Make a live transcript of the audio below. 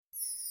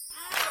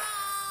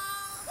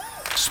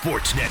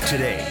Sportsnet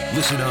today.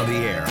 Listen on the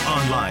air,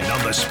 online, on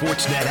the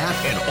Sportsnet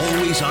app, and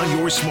always on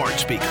your smart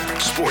speaker.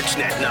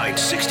 Sportsnet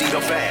 960 The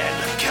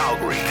Fan,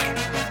 Calgary.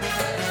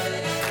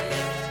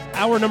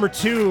 Hour number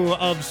 2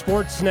 of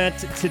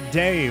Sportsnet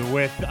today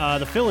with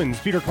the fill-ins.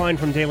 Peter Klein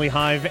from Daily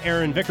Hive,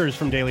 Aaron Vickers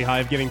from Daily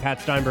Hive, giving Pat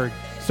Steinberg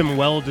some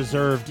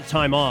well-deserved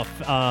time off.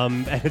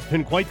 And it's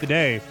been quite the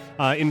day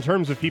in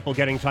terms of people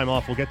getting time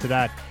off. We'll get to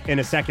that in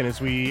a second as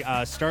we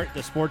start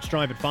the Sports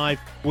Drive at 5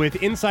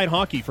 with Inside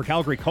Hockey for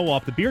Calgary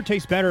Co-op. The beer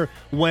tastes better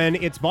when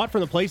it's bought from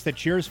the place that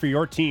cheers for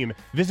your team.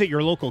 Visit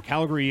your local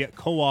Calgary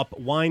Co-op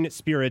Wine,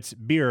 Spirits,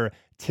 Beer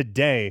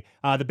today.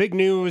 The big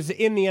news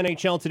in the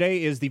NHL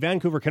today is the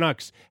Vancouver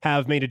Canucks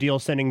have made a deal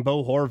sending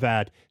Bo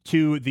Horvat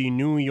to the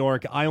New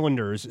York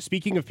Islanders.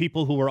 Speaking of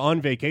people who were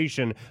on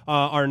vacation,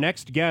 our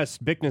next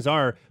guest, Bick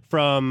Nazar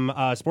from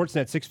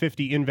Sportsnet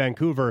 650 in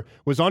Vancouver,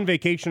 was on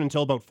vacation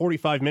until about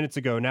 45 minutes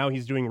ago. Now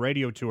he's doing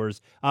radio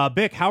tours.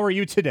 Bick, how are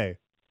you today?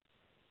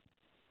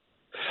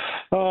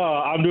 Oh,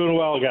 I'm doing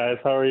well, guys.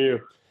 How are you?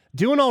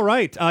 Doing all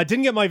right.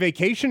 Didn't get my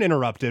vacation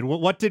interrupted.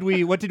 What did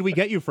we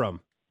get you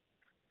from?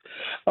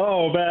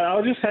 Oh, man, I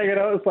was just hanging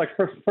out. It's like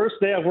first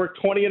day I've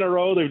worked 20 in a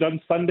row. They've done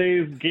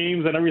Sundays,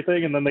 games, and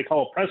everything, and then they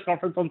call a press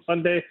conference on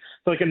Sunday.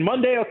 So, like, on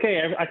Monday,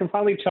 okay, I can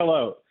finally chill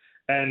out.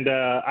 And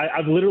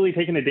I've literally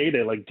taken a day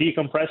to, like,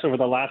 decompress over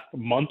the last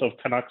month of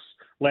Canucks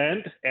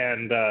land,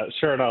 and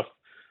sure enough,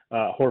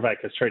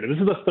 Horvat gets traded. This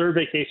is the third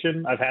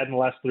vacation I've had in the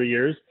last 3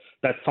 years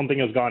that something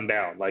has gone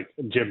down. Like,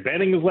 Jim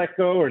Benning is let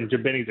go, or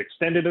Jim Benning's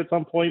extended at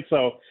some point.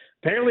 So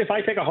apparently if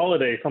I take a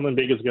holiday, something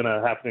big is going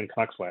to happen in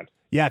Canucks land.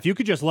 Yeah, if you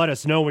could just let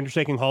us know when you're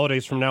taking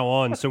holidays from now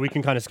on so we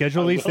can kind of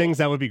schedule these things,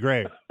 that would be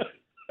great.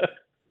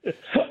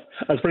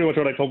 That's pretty much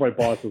what I told my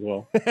boss as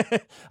well.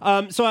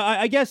 So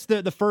I guess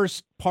the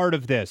first part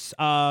of this,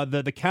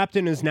 the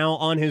captain is now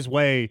on his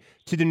way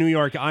to the New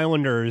York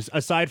Islanders.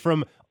 Aside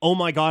from, oh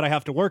my God, I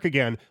have to work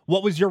again,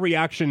 what was your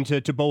reaction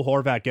to Bo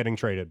Horvat getting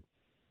traded?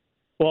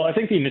 Well, I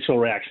think the initial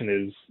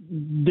reaction is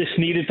this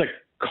needed to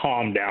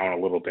calm down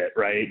a little bit,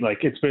 right? Like,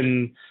 it's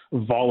been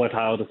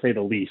volatile, to say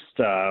the least,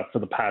 for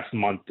the past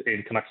month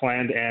in Canucks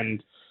land.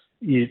 And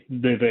they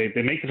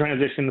make the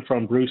transition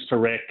from Bruce to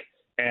Rick,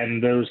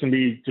 and there's going to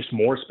be just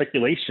more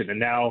speculation. And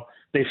now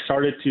they've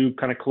started to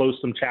kind of close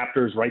some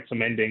chapters, write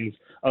some endings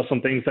of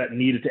some things that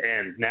needed to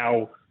end.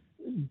 Now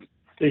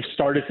they've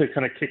started to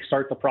kind of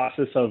kickstart the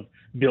process of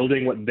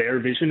building what their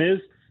vision is.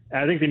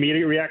 And I think the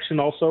immediate reaction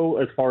also,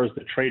 as far as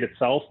the trade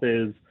itself,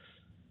 is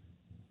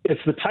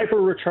it's the type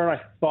of return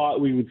I thought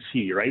we would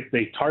see, right?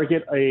 They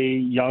target a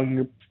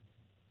young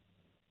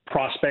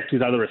prospect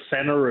who's either a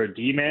center or a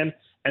D-man,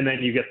 and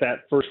then you get that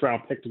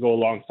first-round pick to go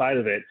alongside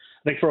of it.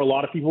 I think for a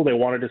lot of people, they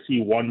wanted to see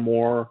one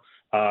more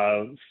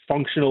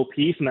functional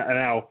piece. And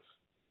now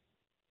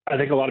I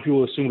think a lot of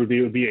people assumed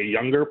it would be a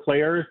younger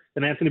player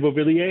than Anthony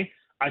Beauvillier.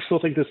 I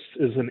still think this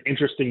is an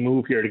interesting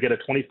move here to get a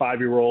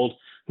 25-year-old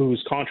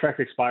whose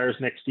contract expires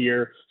next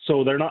year,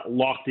 so they're not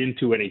locked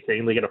into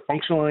anything. They get a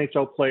functional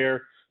NHL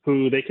player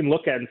who they can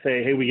look at and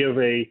say, hey, we give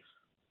a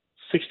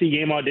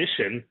 60-game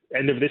audition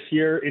end of this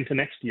year into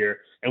next year,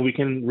 and we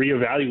can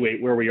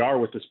reevaluate where we are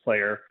with this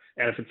player.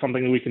 And if it's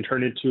something that we can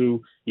turn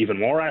into even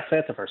more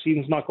assets, if our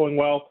season's not going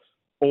well,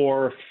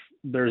 or if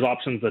there's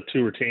options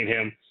to retain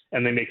him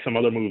and they make some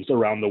other moves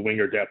around the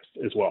winger depth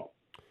as well.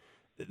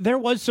 There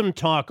was some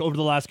talk over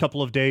the last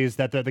couple of days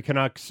that the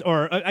Canucks,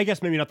 or I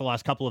guess maybe not the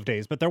last couple of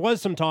days, but there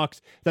was some talks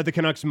that the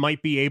Canucks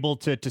might be able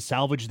to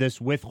salvage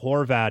this with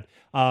Horvat,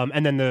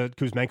 and then the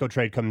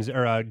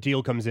Kuzmenko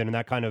deal comes in, and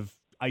that kind of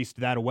iced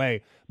that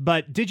away.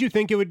 But did you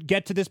think it would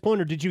get to this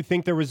point, or did you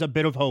think there was a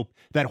bit of hope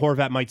that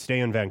Horvat might stay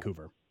in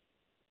Vancouver?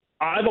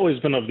 I've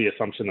always been of the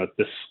assumption that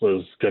this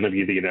was going to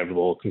be the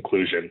inevitable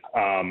conclusion.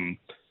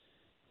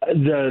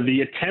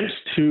 The attempts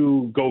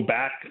to go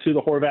back to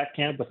the Horvat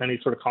camp with any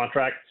sort of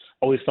contract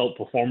always felt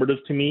performative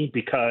to me,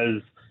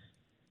 because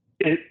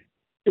it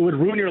would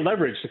ruin your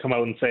leverage to come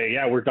out and say,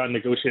 yeah, we're done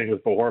negotiating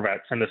with Bo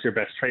Horvat, send us your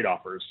best trade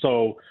offers.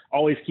 So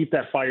always keep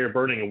that fire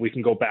burning, and we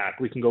can go back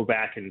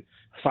and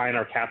sign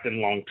our captain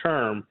long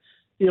term.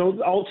 You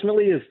know,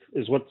 ultimately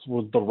is what's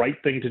the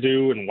right thing to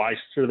do, and why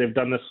sure they've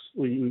done this.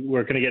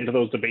 We're going to get into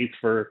those debates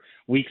for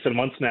weeks and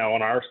months now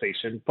on our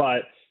station,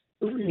 but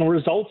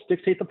results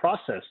dictate the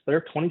process.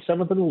 They're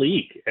 27th in the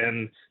league,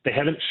 and they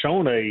haven't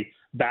shown a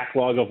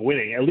backlog of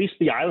winning. At least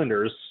the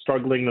Islanders,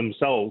 struggling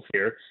themselves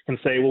here, can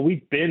say, well,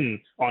 we've been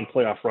on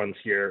playoff runs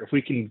here. If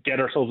we can get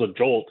ourselves a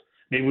jolt,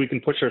 maybe we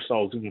can push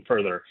ourselves even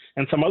further.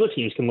 And some other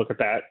teams can look at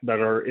that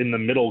are in the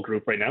middle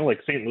group right now, like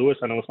St. Louis.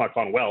 I know it's not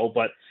gone well,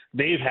 but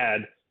they've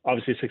had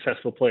obviously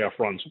successful playoff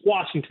runs.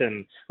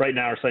 Washington right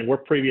now are saying, we're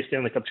previous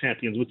Stanley Cup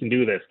champions, we can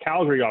do this.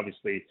 Calgary,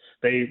 obviously,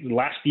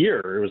 last year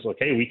it was like,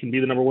 hey, we can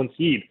be the number one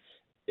seed.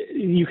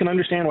 You can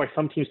understand why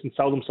some teams can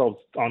sell themselves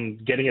on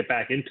getting it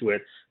back into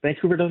it.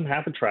 Vancouver doesn't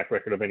have a track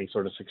record of any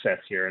sort of success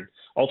here. And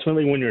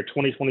ultimately, when you're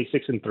 20,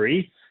 26, and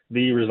 3,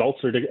 the results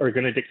are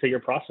going to dictate your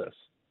process.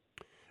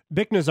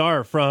 Bick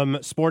Nazar from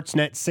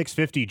Sportsnet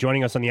 650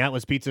 joining us on the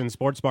Atlas Pizza and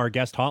Sports Bar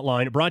guest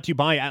hotline, brought to you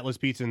by Atlas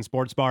Pizza and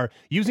Sports Bar,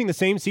 using the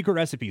same secret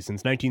recipe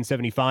since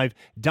 1975.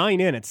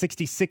 Dine in at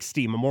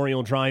 6060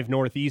 Memorial Drive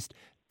Northeast.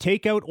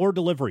 Takeout or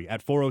delivery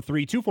at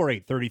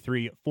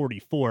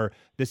 403-248-3344.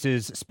 This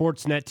is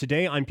Sportsnet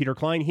Today. I'm Peter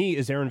Klein. He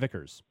is Aaron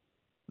Vickers.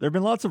 There have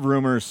been lots of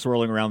rumors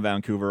swirling around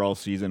Vancouver all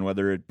season,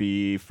 whether it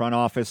be front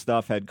office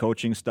stuff, head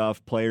coaching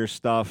stuff, player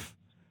stuff.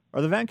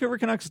 Are the Vancouver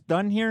Canucks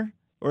done here?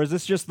 Or is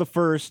this just the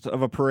first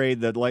of a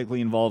parade that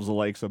likely involves the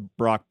likes of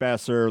Brock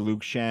Besser,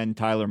 Luke Schenn,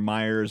 Tyler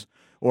Myers,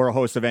 or a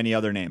host of any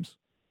other names?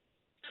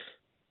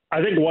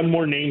 I think one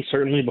more name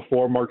certainly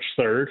before March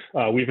 3rd.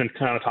 We've been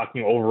kind of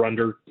talking over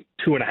under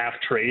 2.5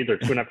 trades or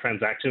 2.5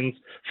 transactions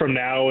from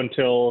now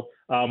until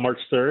March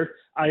 3rd.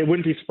 I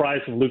wouldn't be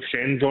surprised if Luke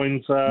Schenn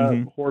joins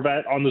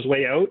Horvat on his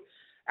way out.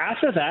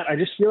 After that, I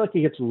just feel like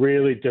it gets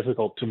really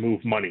difficult to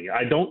move money.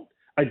 I don't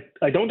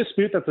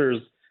dispute that there's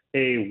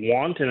a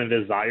want and a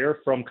desire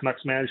from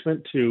Canucks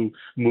management to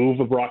move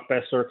a Brock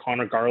Besser,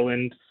 Connor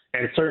Garland,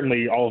 and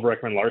certainly Oliver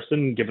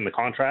Ekman-Larsson, given the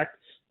contract.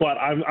 But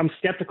I'm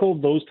skeptical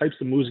those types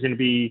of moves are going to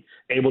be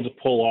able to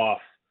pull off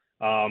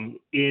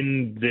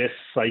in this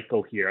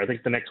cycle here. I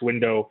think the next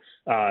window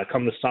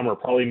come the summer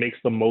probably makes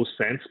the most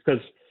sense because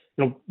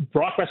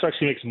Brock Besser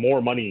actually makes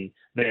more money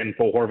than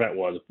Bo Horvat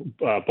was.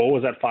 Bo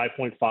was at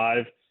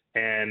 5.5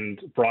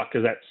 and Brock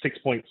is at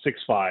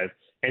 6.65.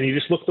 And you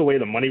just look the way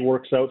the money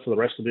works out for the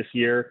rest of this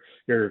year.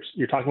 You're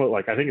talking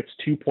about I think it's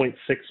 2.6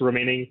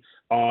 remaining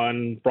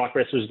on Brock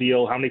Besser's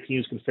deal. How many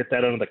teams can fit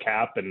that under the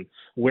cap, and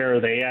where are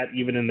they at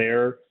even in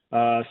their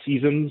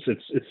seasons?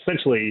 It's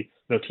essentially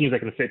teams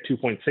that can fit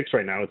 2.6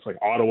 right now. It's like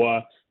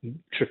Ottawa,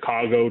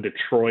 Chicago,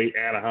 Detroit,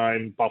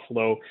 Anaheim,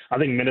 Buffalo. I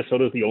think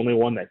Minnesota is the only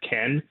one that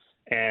can.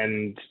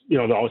 And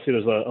obviously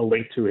there's a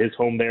link to his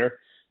home there.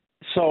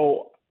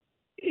 So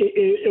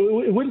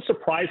it wouldn't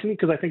surprise me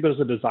because I think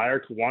there's a desire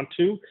to want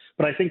to,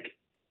 but I think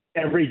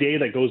every day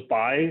that goes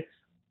by,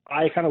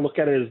 I kind of look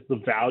at it as the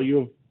value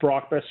of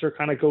Brock Besser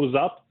kind of goes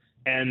up,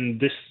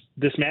 and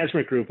this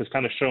management group has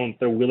kind of shown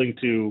they're willing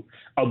to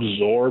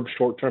absorb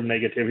short-term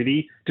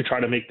negativity to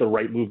try to make the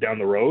right move down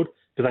the road,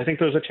 because I think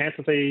there's a chance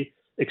that they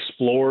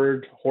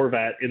explored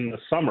Horvat in the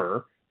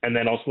summer and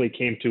then ultimately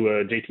came to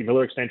a JT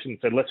Miller extension and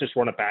said, let's just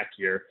run it back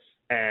here,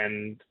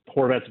 and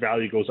Horvat's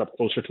value goes up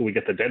closer till we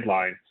get the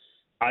deadline.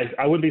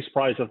 I wouldn't be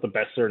surprised if the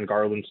Besser and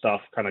Garland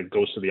stuff kind of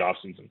goes to the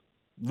offseason.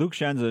 Luke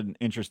Schenn's an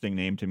interesting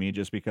name to me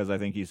just because I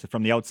think he's,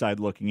 from the outside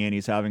looking in,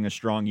 he's having a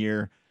strong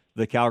year.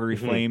 The Calgary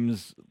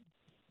Flames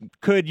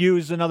could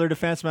use another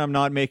defenseman. I'm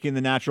not making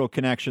the natural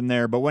connection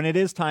there, but when it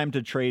is time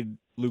to trade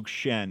Luke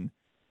Schenn,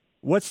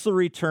 what's the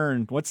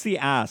return? What's the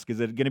ask? Is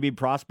it going to be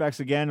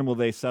prospects again, and will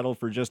they settle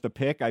for just a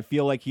pick? I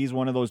feel like he's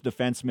one of those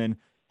defensemen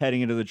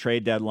heading into the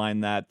trade deadline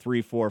that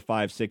 3, 4,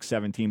 5, 6,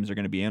 7 teams are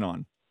going to be in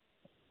on.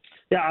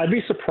 Yeah, I'd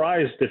be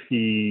surprised if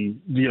he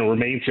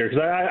remains here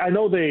because I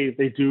know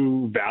they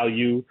do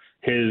value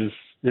his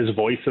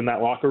voice in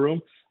that locker room.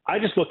 I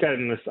just look at it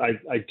in this.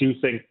 I do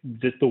think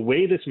that the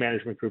way this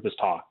management group has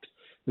talked,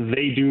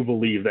 they do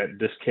believe that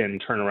this can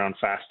turn around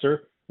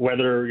faster.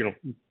 Whether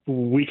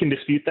we can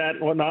dispute that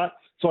and whatnot.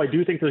 So I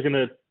do think there's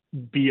going to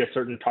be a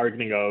certain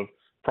targeting of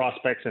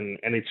prospects and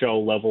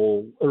NHL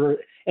level or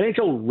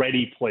NHL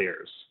ready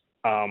players.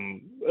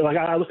 I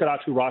look at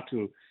Atu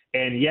Ratu.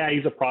 And yeah,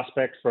 he's a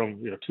prospect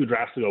from 2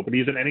 drafts ago, but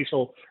he's an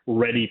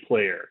NHL-ready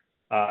player.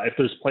 If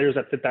there's players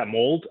that fit that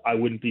mold, I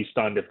wouldn't be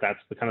stunned if that's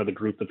the kind of the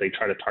group that they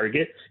try to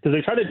target, because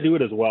they try to do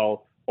it as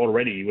well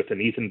already with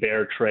an Ethan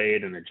Bear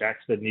trade and a Jack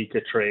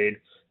Studnicka trade.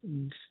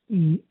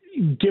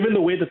 Given the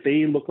way that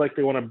they look like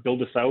they want to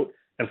build this out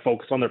and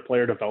focus on their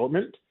player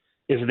development,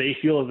 if they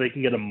feel that they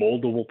can get a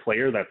moldable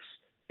player that's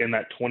in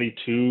that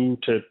 22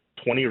 to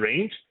 20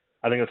 range,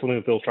 I think that's something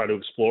that they'll try to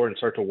explore and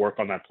start to work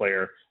on that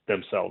player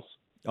themselves.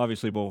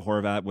 Obviously, Bo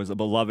Horvat was a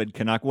beloved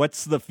Canuck.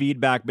 What's the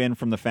feedback been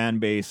from the fan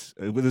base?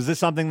 Was this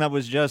something that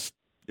was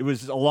it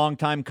was a long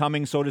time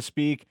coming, so to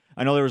speak?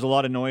 I know there was a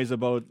lot of noise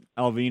about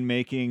Alvin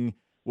making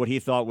what he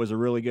thought was a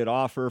really good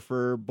offer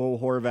for Bo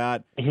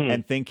Horvat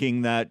and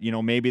thinking that,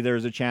 maybe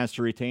there's a chance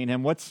to retain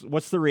him. What's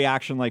the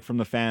reaction like from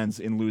the fans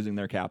in losing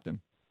their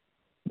captain?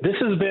 This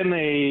has been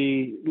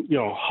a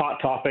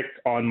hot topic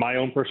on my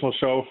own personal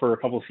show for a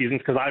couple of seasons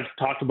because I've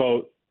talked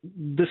about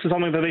this is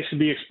something that they should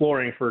be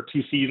exploring for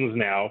 2 seasons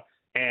now.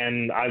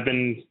 And I've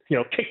been,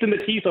 kicked in the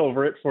teeth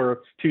over it for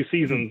 2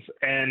 seasons.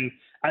 And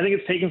I think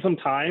it's taken some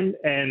time.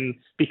 And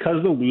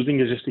because the losing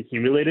is just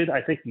accumulated,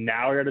 I think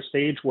now we're at a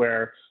stage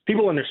where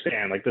people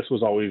understand, this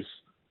was always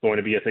going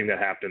to be a thing that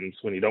happens.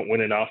 When you don't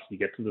win enough, you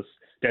get to this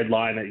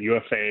deadline at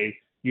UFA,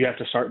 you have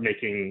to start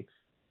making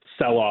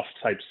sell-off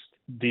types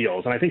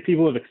deals. And I think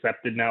people have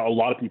accepted now, a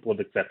lot of people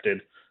have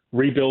accepted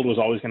rebuild was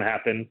always going to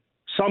happen.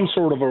 Some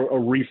sort of a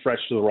refresh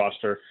to the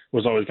roster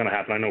was always going to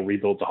happen. I know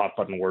rebuild's a hot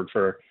button word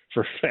for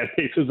fan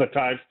bases at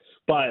times,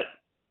 but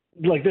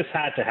this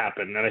had to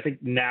happen. And I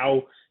think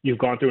now you've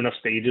gone through enough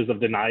stages of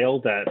denial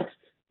that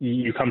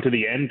you come to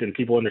the end and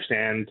people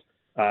understand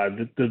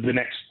the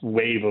next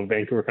wave of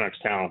Vancouver Canucks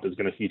talent is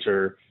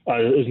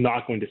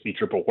not going to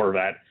feature Bo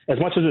Horvat. As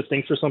much as it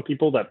stinks for some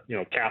people that,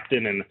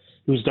 captain and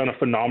who's done a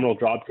phenomenal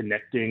job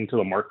connecting to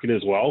the market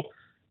as well,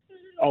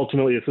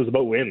 ultimately this is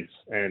about wins.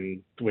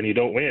 And when you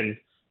don't win,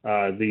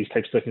 these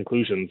types of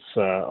conclusions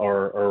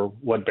are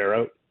what bear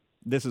out.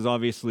 This is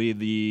obviously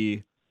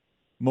the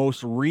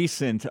most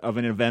recent of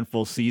an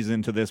eventful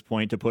season to this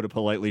point, to put it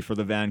politely, for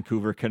the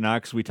Vancouver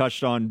Canucks. We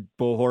touched on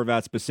Bo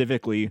Horvat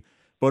specifically,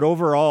 but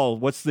overall,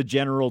 what's the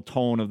general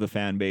tone of the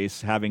fan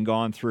base, having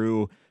gone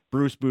through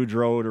Bruce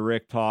Boudreau to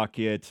Rick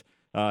Tocchet,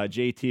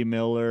 JT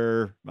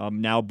Miller,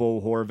 now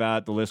Bo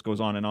Horvat, the list goes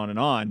on and on and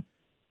on.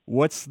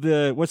 What's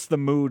the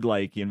mood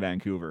like in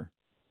Vancouver?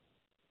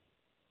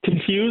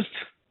 Confused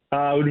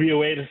would be a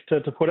way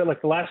to put it.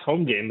 Like the last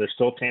home game, they're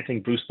still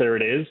chanting Bruce, there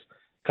it is,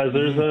 because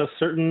there's a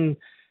certain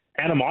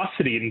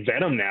animosity and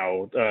venom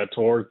now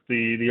towards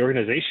the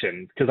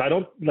organization, because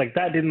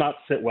that did not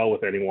sit well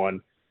with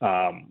anyone.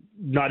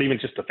 Not even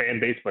just the fan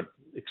base, but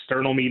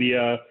external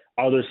media,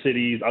 other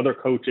cities, other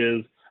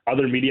coaches,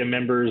 other media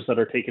members that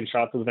are taking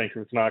shots at the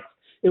Vancouver Canucks.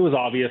 It was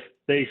obvious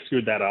they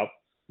screwed that up.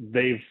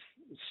 They've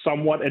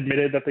somewhat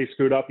admitted that they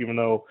screwed up, even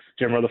though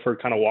Jim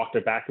Rutherford kind of walked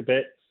it back a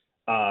bit.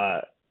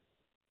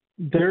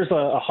 There's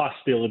a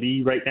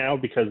hostility right now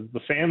because the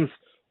fans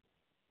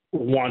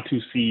want to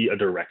see a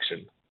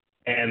direction.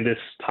 And this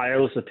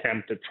tireless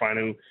attempt at trying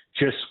to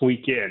just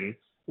squeak in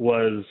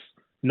was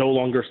no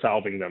longer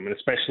solving them. And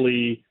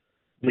especially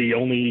the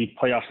only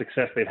playoff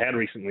success they've had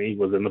recently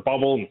was in the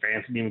bubble, and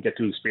fans didn't even get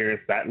to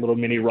experience that little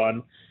mini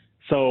run.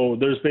 So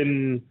there's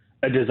been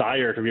a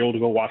desire to be able to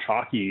go watch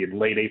hockey in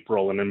late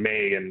April and in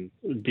May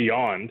and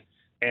beyond.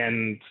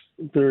 And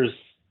there's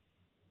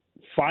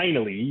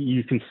finally,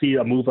 you can see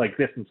a move like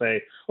this and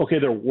say, okay,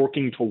 they're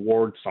working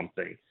towards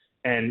something.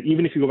 And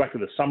even if you go back to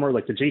the summer,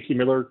 like the JT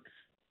Miller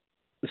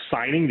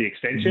signing, the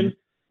extension,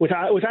 which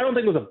I don't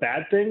think was a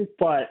bad thing,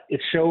 but it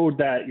showed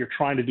that you're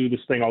trying to do this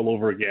thing all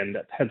over again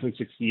that hasn't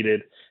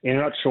succeeded, and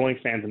you're not showing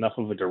fans enough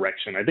of a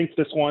direction. I think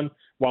this one,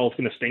 while it's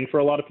going to sting for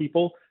a lot of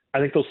people, I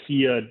think they'll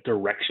see a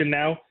direction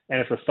now,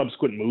 and if the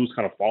subsequent moves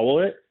kind of follow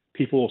it,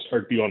 people will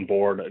start to be on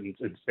board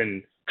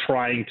and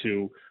trying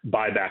to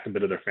buy back a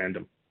bit of their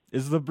fandom.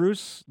 Is the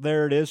Bruce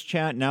there it is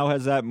chant now,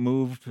 has that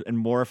moved and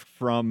morphed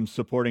from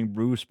supporting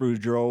Bruce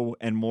Boudreau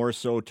and more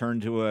so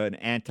turned to an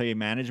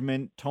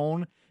anti-management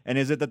tone? And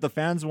is it that the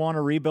fans want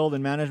to rebuild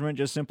and management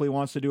just simply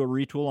wants to do a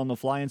retool on the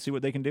fly and see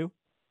what they can do?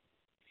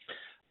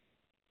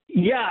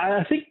 Yeah,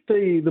 I think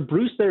the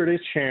Bruce there it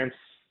is chants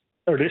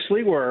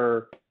initially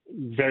were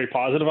very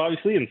positive,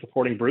 obviously, in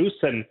supporting Bruce.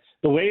 And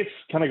the way it's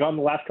kind of gone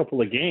the last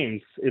couple of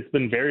games, it's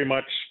been very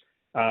much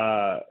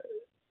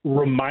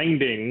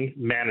reminding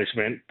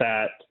management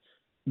that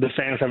the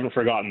fans haven't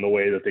forgotten the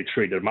way that they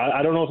treated him.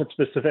 I don't know if it's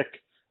specific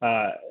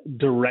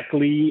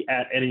directly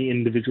at any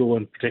individual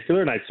in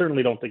particular, and I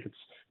certainly don't think it's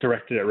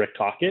directed at Rick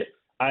Tocchet.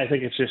 I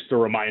think it's just a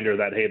reminder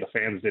that, hey, the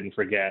fans didn't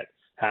forget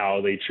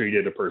how they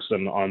treated a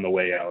person on the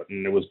way out,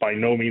 and it was by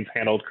no means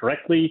handled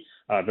correctly.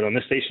 I've been on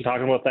this station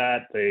talking about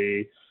that.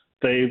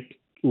 They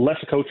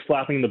left the coach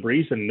flapping in the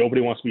breeze, and nobody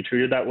wants to be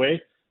treated that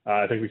way.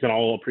 I think we can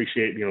all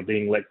appreciate,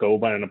 being let go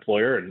by an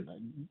employer and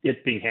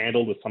it being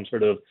handled with some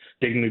sort of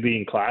dignity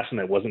and class, and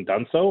it wasn't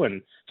done so.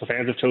 And so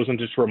fans have chosen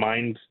to just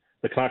remind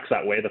the Canucks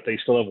that way, that they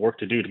still have work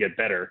to do to get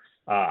better.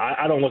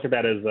 I don't look at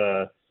that as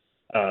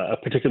a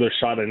particular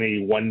shot at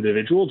any one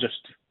individual, just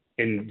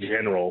in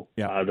general,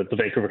 that the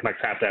Vancouver Canucks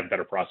have to have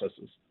better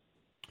processes.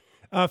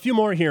 A few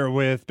more here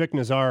with Bick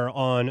Nazar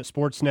on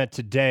Sportsnet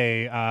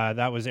today.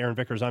 That was Aaron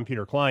Vickers. I'm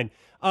Peter Klein.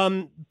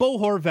 Bo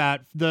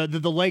Horvat,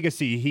 the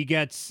legacy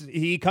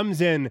he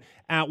comes in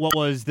at what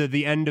was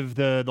the end of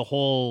the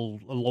whole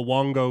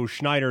Luongo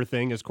Schneider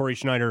thing as Corey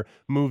Schneider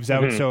moves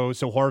out. So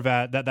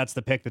Horvat, that's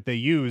the pick that they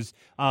use.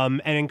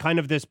 And in kind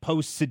of this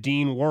post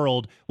Sedin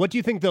world, what do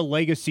you think the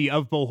legacy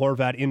of Bo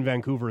Horvat in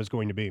Vancouver is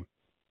going to be?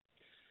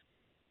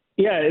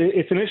 Yeah,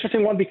 it's an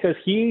interesting one because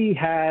he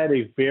had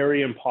a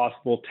very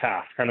impossible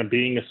task, kind of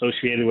being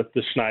associated with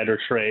the Schneider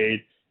trade,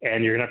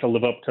 and you're going to have to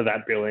live up to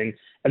that billing.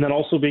 And then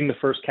also being the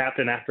first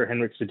captain after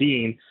Henrik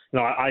Sedin.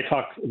 I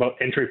talk about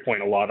entry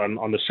point a lot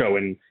on the show,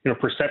 and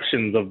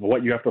perceptions of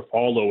what you have to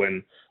follow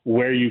and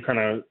where you kind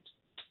of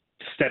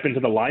step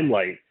into the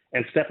limelight.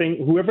 And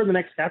whoever the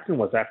next captain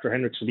was after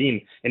Henrik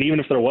Sedin, and even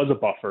if there was a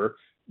buffer,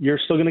 you're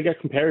still going to get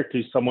compared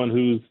to someone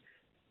who's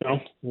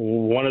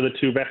one of the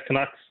two best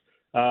Canucks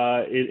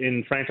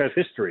in franchise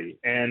history.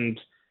 And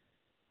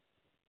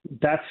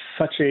that's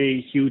such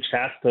a huge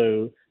task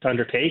to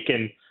undertake.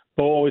 And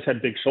Bo always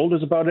had big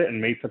shoulders about it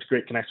and made such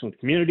great connection with the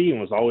community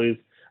and was always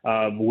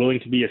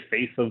willing to be a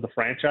face of the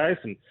franchise.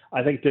 And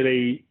I think did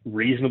a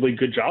reasonably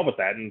good job with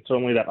that. And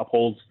certainly that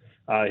upholds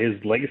his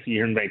legacy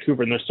here in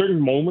Vancouver. And there's certain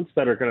moments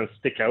that are going to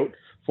stick out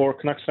for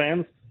Canucks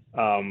fans.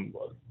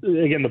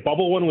 Again, the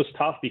bubble one was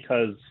tough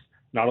because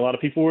not a lot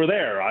of people were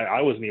there.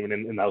 I wasn't even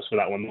in the house for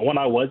that one. The one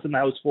I was in the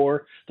house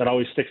for that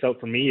always sticks out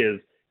for me is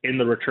in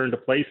the return to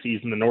play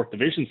season, the North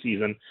Division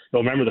season.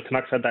 You'll remember the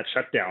Canucks had that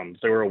shutdown.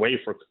 They were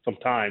away for some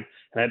time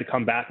and had to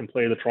come back and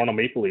play the Toronto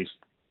Maple Leafs.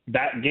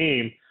 that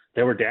game,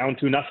 they were down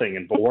 2-0,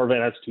 and Bo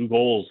Horvat has 2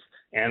 goals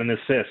and an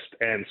assist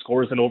and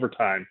scores in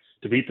overtime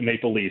to beat the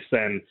Maple Leafs.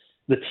 And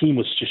the team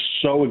was just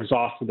so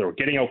exhausted. They were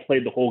getting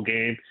outplayed the whole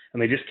game,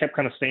 and they just kept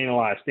kind of staying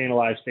alive,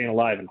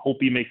 and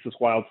Hopi makes this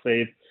wild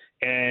save.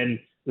 And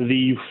the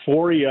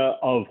euphoria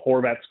of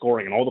Horvat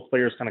scoring and all the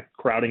players kind of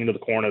crowding into the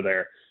corner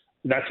there,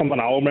 that's something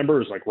I'll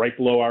remember is like right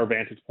below our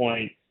vantage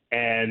point.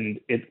 And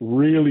it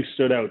really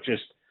stood out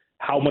just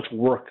how much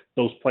work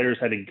those players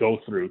had to go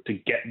through to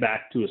get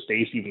back to a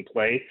stage to even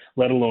play,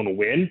 let alone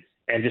win,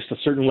 and just a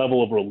certain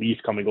level of relief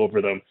coming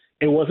over them.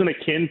 It wasn't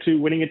akin to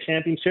winning a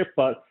championship,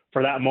 but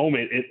for that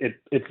moment,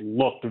 it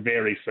looked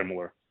very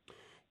similar.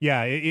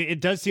 Yeah, it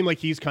does seem like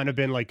he's kind of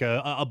been like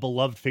a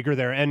beloved figure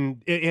there,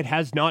 and it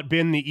has not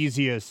been the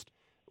easiest,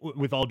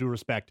 with all due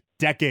respect,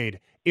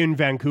 decade in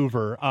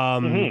Vancouver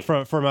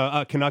from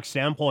a Canucks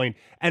standpoint.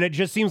 And it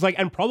just seems like,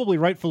 and probably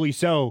rightfully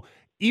so,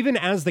 even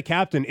as the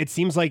captain, it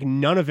seems like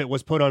none of it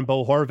was put on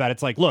Bo Horvat.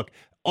 It's like, look,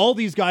 all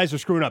these guys are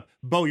screwing up.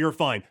 Bo, you're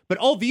fine. But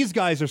all these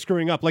guys are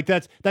screwing up. Like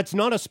that's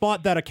not a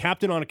spot that a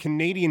captain on a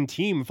Canadian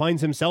team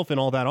finds himself in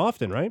all that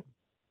often, right?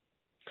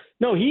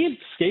 No, he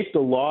escaped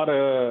a lot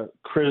of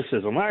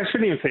criticism. I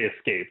shouldn't even say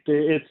escaped.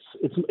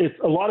 It's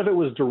a lot of it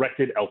was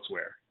directed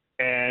elsewhere.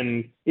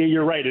 And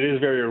you're right, it is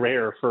very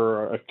rare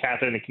for a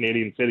captain in a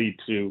Canadian city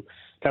to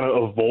kind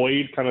of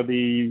avoid kind of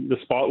the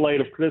spotlight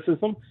of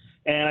criticism.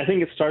 And I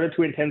think it started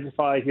to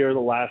intensify here the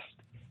last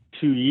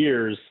 2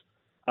 years.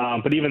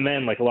 But even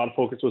then, like a lot of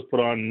focus was put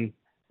on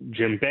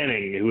Jim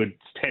Benning, who had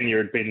tenure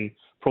had been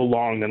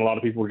prolonged, and a lot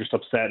of people were just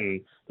upset.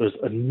 And there's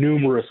a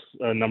numerous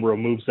number of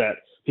moves that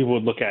people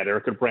would look at,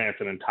 Erica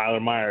Branson and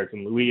Tyler Myers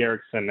and Louis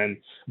Eriksson. And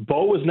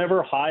Bo was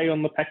never high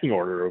on the pecking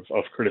order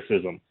of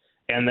criticism.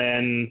 And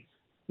then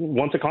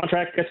once a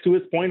contract gets to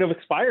its point of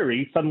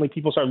expiry, suddenly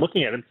people start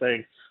looking at it and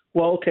saying,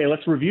 well, okay,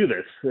 let's review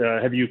this.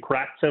 Have you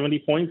cracked 70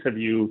 points? Have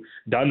you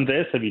done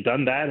this? Have you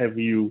done that? Have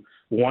you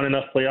won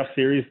enough playoff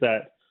series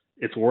that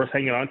it's worth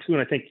hanging on to?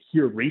 And I think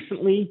here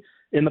recently,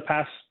 in the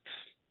past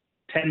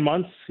 10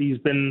 months, he's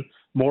been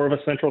more of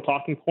a central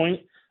talking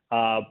point.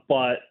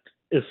 But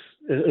as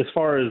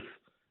far as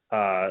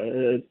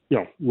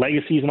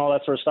legacies and all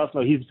that sort of stuff,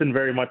 no, he's been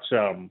very much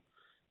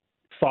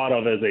thought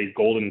of as a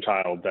golden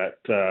child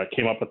that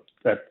came up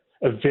at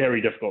a very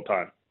difficult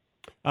time.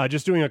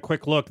 Just doing a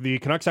quick look, the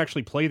Canucks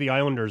actually play the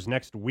Islanders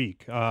next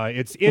week.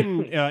 It's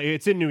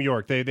in New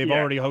York. They've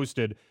already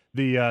hosted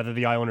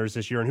the Islanders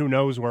this year, and who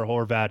knows where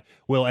Horvat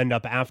will end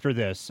up after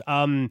this.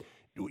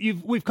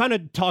 We've kind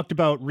of talked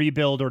about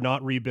rebuild or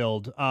not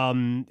rebuild.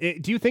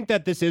 Do you think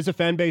that this is a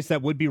fan base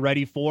that would be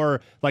ready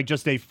for like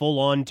just a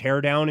full-on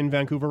teardown in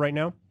Vancouver right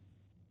now?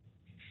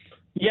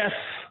 Yes,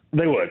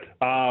 they would.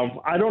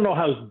 I don't know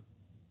how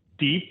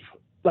deep.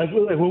 Like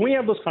when we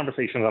have those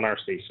conversations on our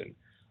station,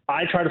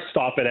 I try to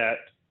stop it at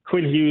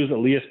Quinn Hughes,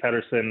 Elias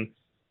Pettersson,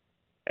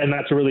 and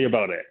that's really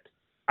about it.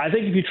 I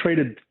think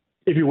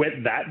if you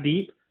went that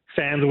deep,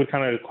 fans would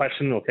kind of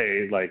question,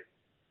 okay, like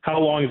how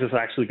long is this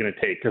actually going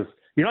to take? Because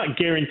you're not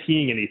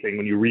guaranteeing anything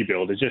when you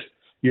rebuild. It's just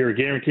you're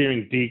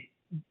guaranteeing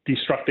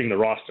destructing the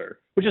roster,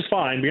 which is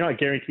fine, but you're not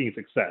guaranteeing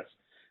success.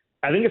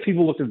 I think if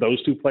people looked at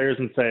those two players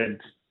and said,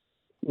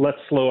 let's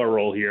slow our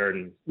roll here,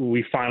 and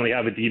we finally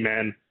have a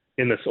D-man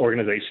in this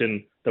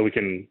organization that we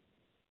can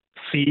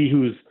see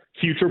who's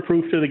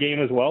future-proof to the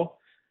game as well.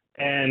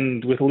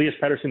 And with Elias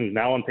Pettersson, who's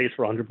now on pace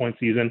for a 100-point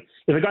season,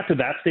 if it got to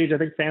that stage, I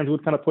think fans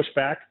would kind of push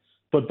back.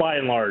 But by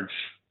and large,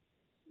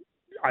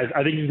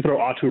 I think you can throw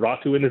Atu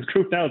Ratu in this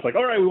group now. It's like,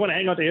 all right, we want to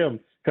hang on to him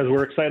because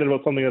we're excited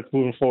about something that's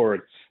moving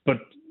forward. But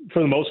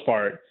for the most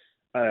part,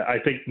 I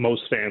think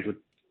most fans would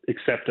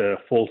accept a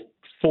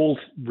full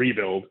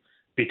rebuild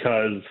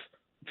because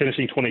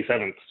finishing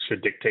 27th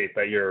should dictate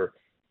that you're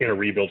in a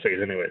rebuild phase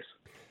anyways.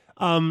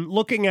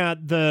 Looking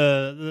at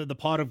the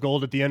pot of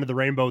gold at the end of the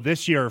rainbow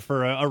this year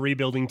for a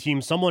rebuilding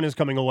team, someone is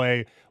coming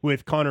away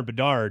with Connor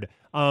Bedard.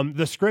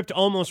 The script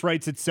almost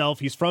writes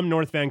itself. He's from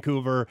North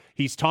Vancouver.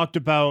 He's talked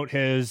about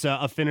his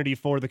affinity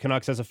for the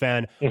Canucks as a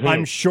fan. Mm-hmm.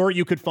 I'm sure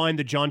you could find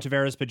the John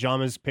Tavares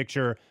pajamas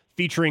picture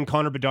featuring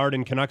Connor Bedard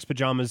in Canucks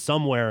pajamas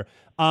somewhere.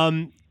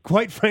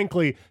 Quite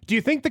frankly, do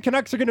you think the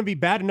Canucks are going to be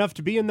bad enough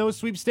to be in those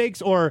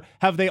sweepstakes, or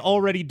have they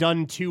already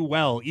done too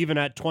well, even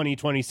at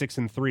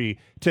 26-3,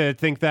 to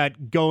think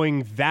that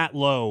going that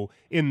low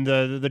in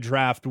the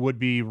draft would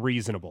be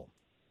reasonable?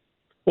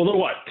 Well,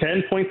 they're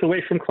 10 points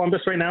away from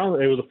Columbus right now?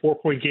 It was a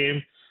 4-point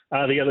game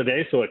the other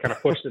day, so it kind of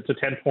pushed it to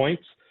 10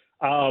 points.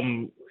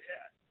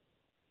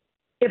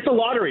 It's a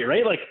lottery,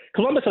 right? Like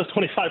Columbus has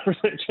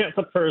 25% chance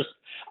at first.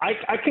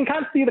 I can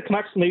kind of see the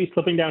Canucks maybe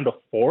slipping down to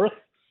 4th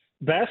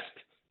best,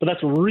 but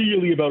that's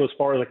really about as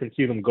far as I can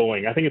see them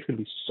going. I think it's going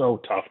to be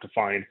so tough to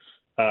find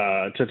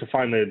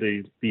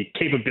the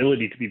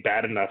capability to be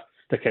bad enough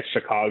to catch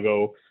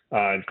Chicago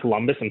and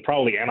Columbus and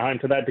probably Anaheim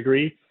to that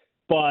degree.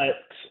 But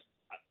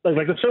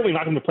like they're certainly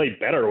not going to play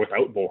better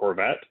without Bo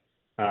Horvat.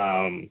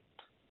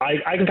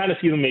 I can kind of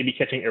see them maybe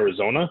catching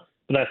Arizona,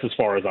 but that's as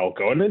far as I'll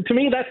go. And to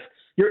me,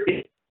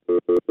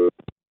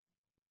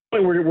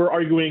 we're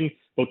arguing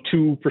about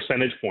 2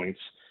 percentage points.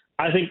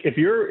 I think if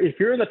you're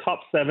in the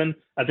top 7,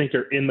 I think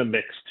you're in the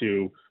mix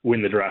to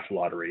win the draft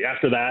lottery.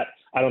 After that,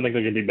 I don't think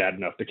they're going to be bad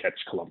enough to catch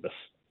Columbus.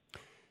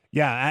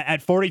 Yeah,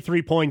 at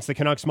 43 points, the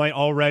Canucks might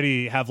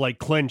already have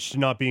clinched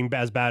not being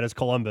as bad as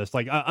Columbus.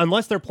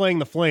 Unless they're playing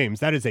the Flames,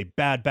 that is a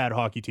bad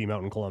hockey team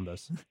out in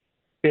Columbus.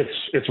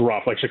 It's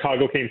rough.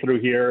 Chicago came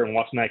through here and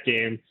watching that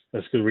game.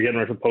 That's because we're getting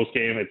ready for the post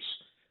game.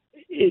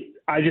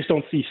 I just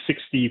don't see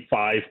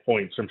 65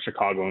 points from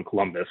Chicago and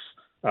Columbus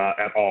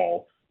at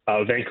all.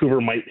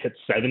 Vancouver might hit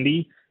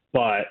 70,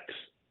 but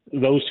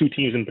those two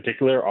teams in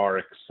particular are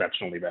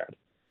exceptionally bad.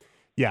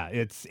 Yeah,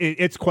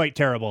 it's quite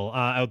terrible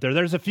out there.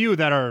 There's a few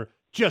that are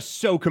just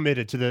so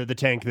committed to the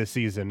tank this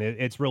season.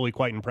 It's really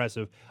quite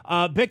impressive.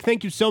 Bick,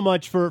 thank you so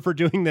much for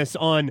doing this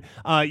on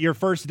your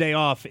first day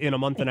off in a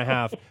month and a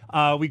half.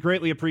 We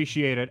greatly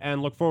appreciate it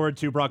and look forward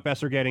to Brock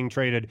Besser getting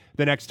traded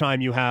the next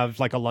time you have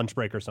a lunch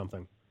break or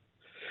something.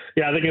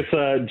 Yeah, I think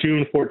it's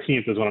June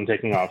 14th is when I'm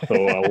taking off.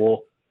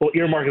 So we'll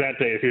earmark that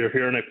day if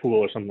you're in a pool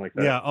or something like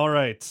that. Yeah, all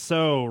right.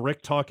 So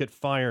Rick Tocchet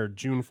fired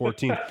June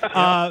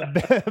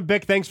 14th.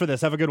 Bick, thanks for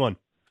this. Have a good one.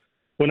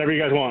 Whenever you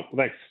guys want.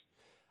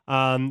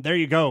 Thanks. There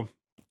you go.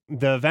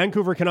 The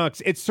Vancouver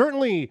Canucks. It's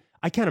certainly,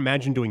 I can't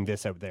imagine doing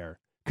this out there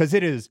because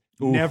it is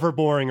never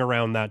boring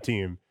around that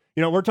team.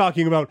 We're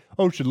talking about,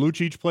 should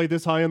Lucic play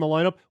this high in the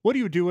lineup? What do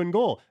you do in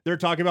goal? They're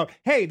talking about,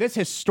 hey, this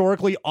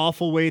historically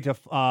awful way to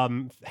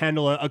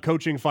handle a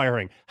coaching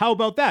firing. How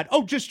about that?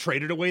 Just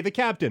traded away the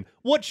captain.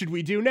 What should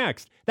we do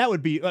next? That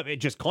would be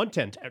just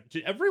content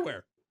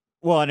everywhere.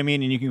 Well, and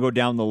you can go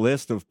down the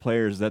list of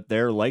players that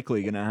they're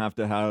likely going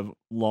to have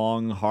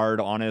long, hard,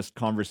 honest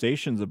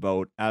conversations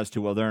about as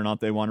to whether or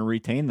not they want to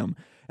retain them.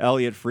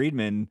 Elliot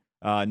Friedman,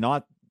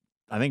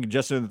 I think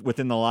just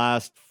within the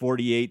last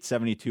 48,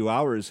 72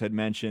 hours had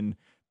mentioned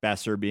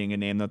Besser being a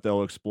name that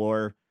they'll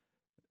explore.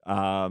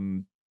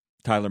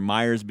 Tyler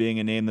Myers being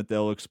a name that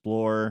they'll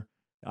explore.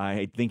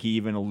 I think he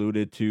even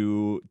alluded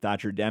to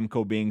Thatcher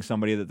Demko being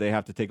somebody that they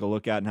have to take a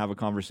look at and have a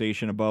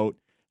conversation about.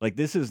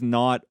 This is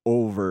not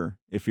over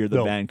if you're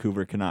the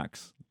Vancouver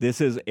Canucks. This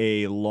is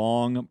a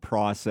long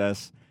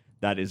process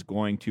that is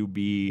going to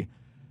be,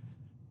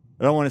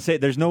 I don't want to say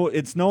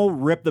it's no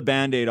rip the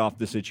Band-Aid off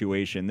the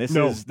situation. This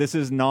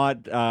is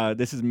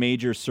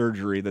major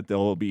surgery that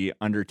they'll be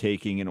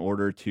undertaking in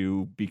order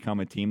to become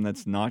a team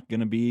that's not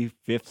going to be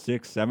 5th,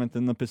 6th, 7th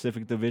in the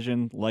Pacific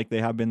Division like they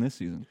have been this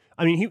season.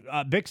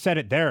 Vic said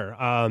it there.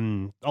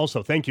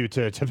 Also, thank you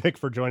to Vic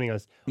for joining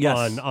us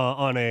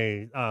on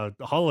a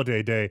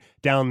holiday day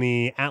down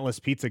the Atlas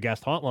Pizza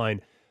guest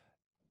hotline.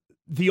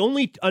 The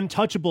only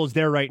untouchables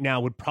there right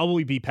now would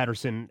probably be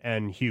Pettersson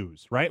and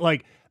Hughes, right?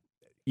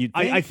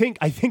 I think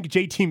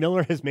JT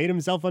Miller has made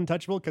himself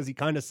untouchable because he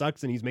kind of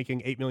sucks and he's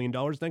making $8 million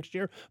next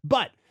year.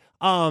 But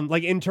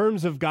in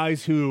terms of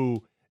guys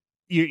who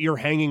you're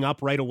hanging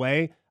up right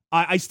away,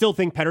 I still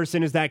think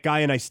Pettersson is that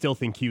guy, and I still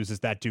think Hughes is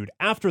that dude.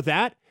 After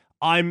that,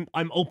 I'm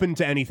open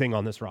to anything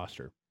on this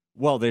roster.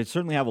 Well, they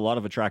certainly have a lot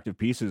of attractive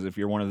pieces if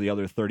you're one of the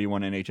other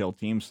 31 NHL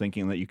teams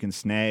thinking that you can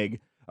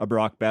snag a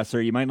Brock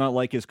Besser. You might not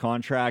like his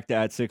contract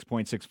at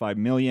 $6.65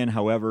 million.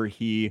 However,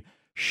 he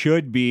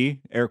should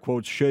be, air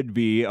quotes, should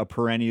be a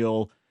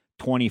perennial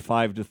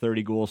 25 to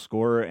 30 goal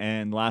scorer.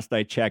 And last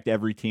I checked,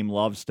 every team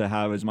loves to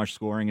have as much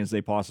scoring as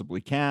they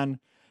possibly can.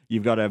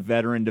 You've got a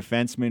veteran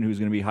defenseman who's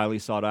going to be highly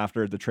sought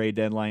after at the trade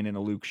deadline in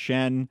a Luke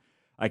Schenn.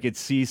 I could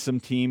see some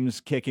teams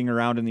kicking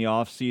around in the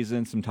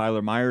offseason, some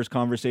Tyler Myers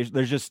conversation.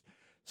 There's just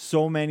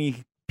so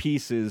many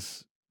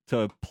pieces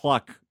to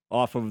pluck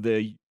off of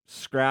the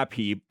scrap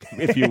heap,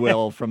 if you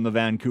will, from the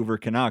Vancouver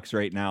Canucks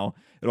right now.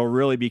 It'll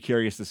really be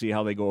curious to see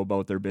how they go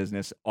about their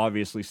business,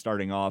 obviously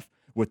starting off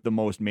with the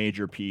most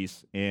major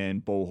piece in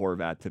Bo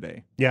Horvat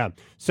today. Yeah.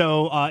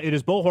 So it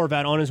is Bo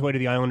Horvat on his way to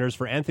the Islanders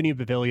for Anthony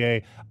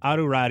Beauvillier,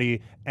 Aatu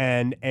Räty,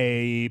 and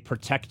a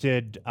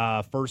protected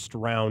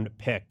first-round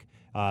pick.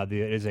 It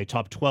is a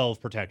top 12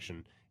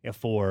 protection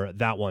for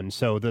that one.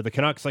 So the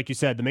Canucks, like you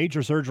said, the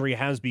major surgery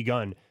has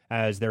begun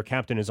as their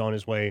captain is on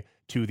his way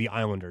to the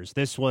Islanders.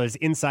 This was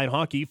Inside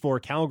Hockey for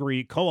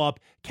Calgary Co-op.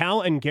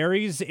 Cal and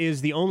Gary's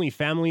is the only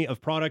family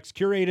of products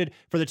curated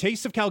for the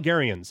tastes of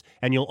Calgarians,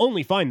 and you'll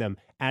only find them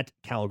at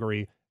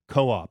Calgary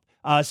Co-op.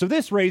 So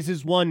this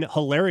raises one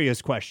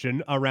hilarious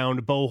question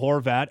around Bo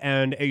Horvat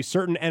and a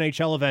certain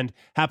NHL event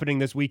happening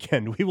this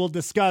weekend. We will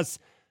discuss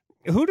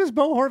who does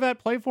Bo Horvat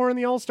play for in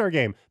the All-Star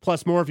game?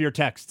 Plus more of your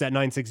texts at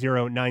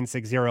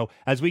 960-960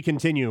 as we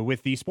continue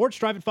with the Sports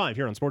Drive at 5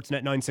 here on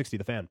Sportsnet 960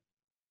 The Fan.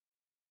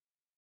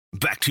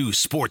 Back to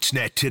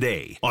Sportsnet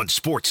today on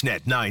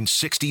Sportsnet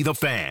 960 The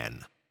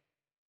Fan.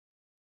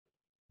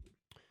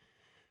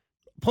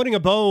 Putting a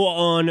bow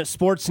on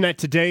Sportsnet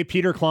today,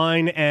 Peter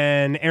Klein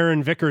and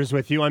Aaron Vickers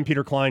with you. I'm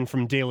Peter Klein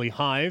from Daily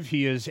Hive.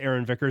 He is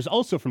Aaron Vickers,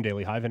 also from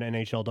Daily Hive and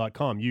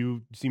NHL.com.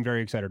 You seem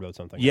very excited about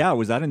something. Yeah,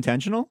 was that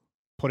intentional?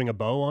 Putting a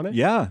bow on it?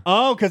 Yeah.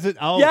 Oh, because yeah!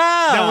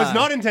 That was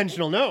not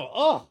intentional.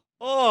 No.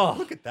 Oh,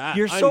 look at that.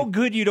 You're so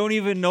good you don't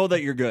even know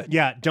that you're good.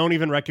 Yeah, don't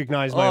even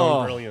recognize my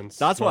own brilliance.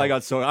 That's why I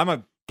got so... I'm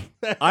a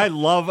I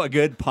love a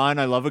good pun.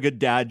 I love a good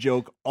dad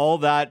joke. All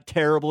that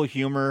terrible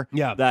humor,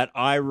 that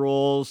eye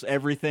rolls,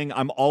 everything.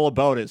 I'm all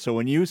about it. So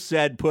when you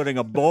said putting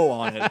a bow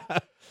on it,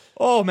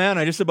 oh man,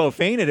 I just about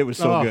fainted. It was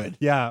so good.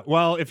 Yeah.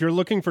 Well, if you're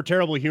looking for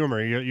terrible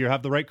humor, you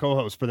have the right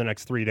co-host for the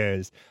next 3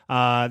 days.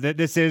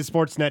 This is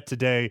Sportsnet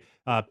Today.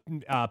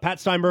 Pat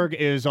Steinberg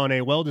is on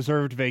a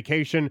well-deserved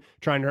vacation,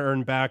 trying to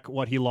earn back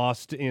what he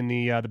lost in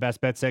the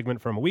Best Bet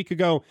segment from a week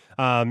ago.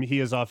 He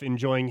is off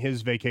enjoying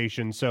his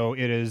vacation, so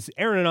it is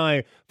Aaron and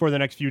I for the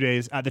next few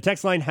days. The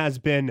text line has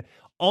been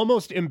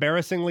almost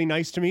embarrassingly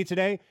nice to me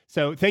today,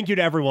 so thank you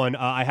to everyone.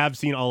 I have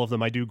seen all of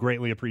them. I do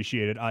greatly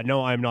appreciate it.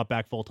 No, I'm not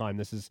back full-time.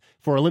 This is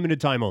for a limited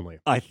time only.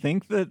 I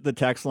think that the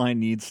text line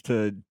needs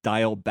to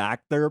dial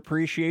back their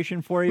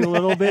appreciation for you a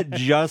little bit,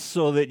 just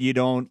so that you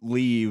don't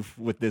leave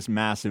with this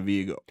massive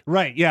ego.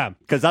 Right, yeah.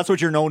 Because that's what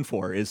you're known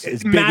for, is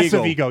big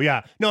massive ego,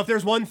 yeah. No, if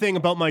there's one thing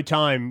about my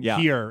time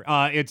here,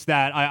 it's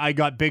that I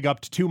got big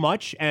upped too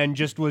much and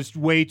just was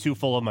way too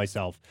full of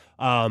myself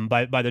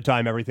by the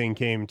time everything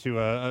came to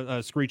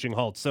a screeching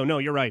halt. So, no,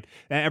 you're right.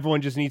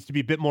 Everyone just needs to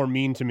be a bit more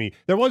mean to me.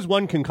 There was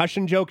one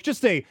concussion joke.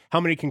 Just say, how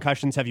many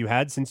concussions have you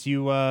had since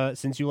you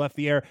left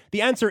the air?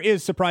 The answer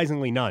is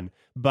surprisingly none.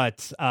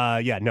 But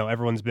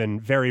everyone's been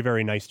very,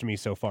 very nice to me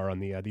so far on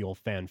the old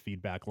fan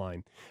feedback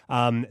line.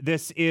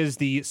 This is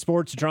the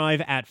Sports Drive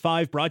at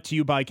 5, brought to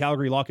you by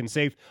Calgary Lock and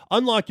Safe.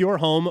 Unlock your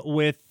home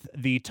with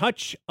the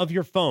touch of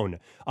your phone.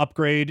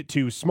 Upgrade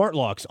to smart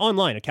locks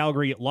online at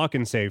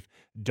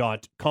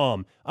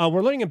CalgaryLockandSafe.com.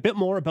 We're learning a bit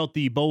more about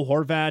the Bo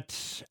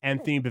Horvat,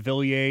 Anthony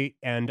Beauvillier,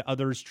 and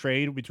others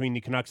trade between the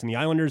Canucks and the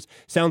Islanders.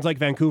 Sounds like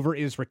Vancouver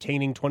is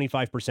retaining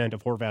 25%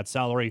 of Horvat's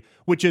salary,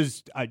 which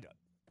is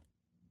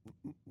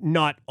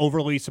not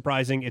overly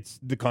surprising. It's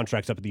the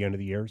contract's up at the end of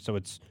the year, so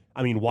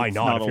why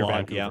not if you're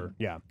Vancouver?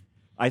 Yeah.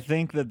 I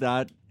think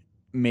that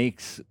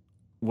makes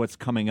what's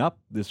coming up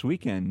this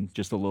weekend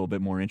just a little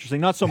bit more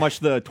interesting. Not so much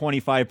the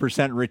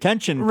 25%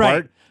 retention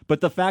part, but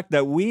the fact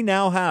that we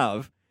now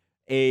have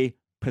a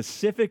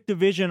Pacific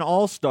Division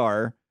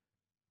All-Star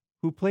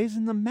who plays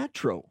in the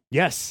Metro.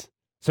 Yes.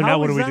 So now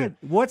what do we do?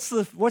 What's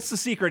the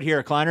secret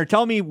here, Kleiner?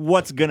 Tell me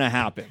what's going to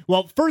happen.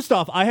 Well, first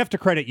off, I have to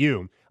credit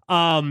you.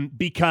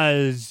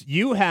 Because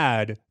you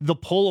had the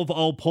poll of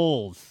all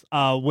polls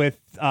with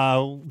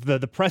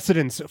the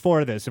precedents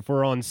for this, if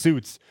we're on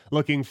Suits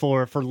looking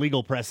for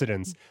legal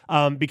precedents.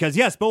 Because,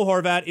 yes, Bo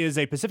Horvat is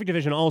a Pacific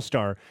Division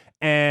All-Star,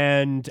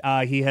 and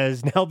he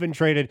has now been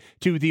traded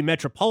to the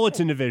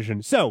Metropolitan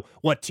Division. So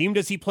what team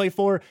does he play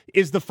for?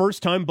 Is the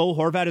first time Bo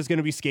Horvat is going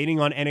to be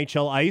skating on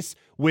NHL ice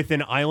with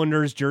an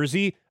Islanders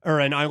jersey or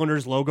an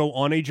Islanders logo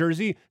on a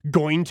jersey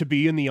going to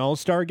be in the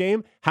All-Star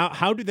game?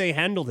 How do they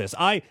handle this?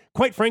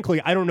 Quite frankly,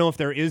 I don't know if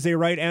there is a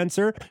right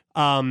answer,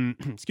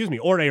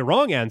 or a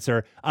wrong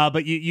answer,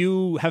 but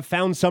you have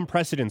found some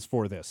precedents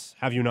for this,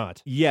 have you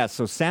not? Yes,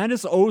 so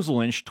Sandis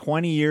Ozolinsh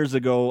 20 years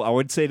ago, I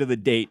would say to the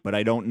date, but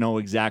I don't know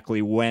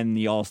exactly when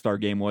the All-Star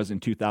game was in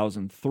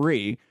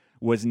 2003,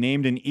 was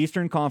named an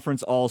Eastern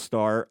Conference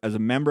All-Star as a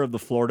member of the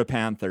Florida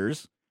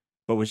Panthers,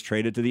 but was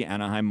traded to the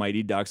Anaheim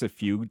Mighty Ducks a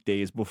few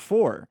days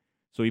before.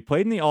 So he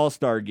played in the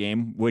All-Star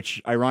game,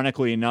 which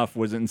ironically enough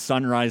was in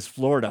Sunrise,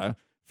 Florida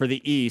for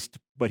the East,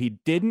 but he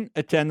didn't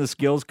attend the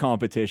skills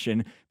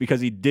competition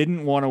because he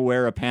didn't want to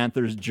wear a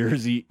Panthers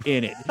jersey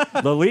in it.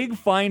 The league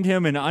fined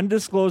him an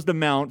undisclosed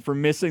amount for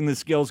missing the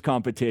skills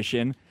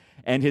competition,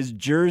 and his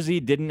jersey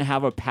didn't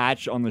have a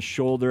patch on the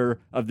shoulder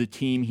of the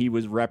team he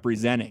was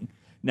representing.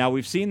 Now,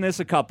 we've seen this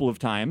a couple of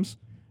times.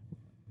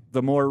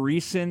 The more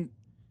recent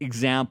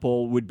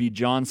example would be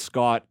John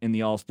Scott in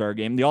the All-Star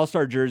game. The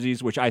All-Star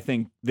jerseys, which I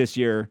think this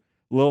year,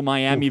 a little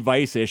Miami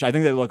Vice-ish, I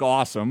think they look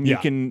awesome. Yeah.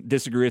 You can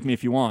disagree with me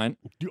if you want.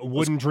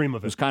 Wouldn't dream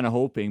of it. I was kind of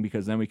hoping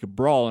because then we could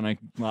brawl and I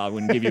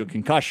wouldn't give you a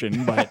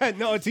concussion. But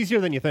no, it's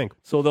easier than you think.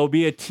 So there'll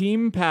be a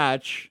team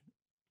patch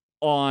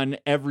on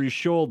every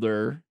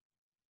shoulder.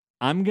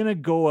 I'm going to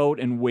go out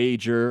and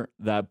wager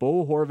that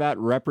Bo Horvat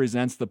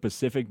represents the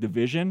Pacific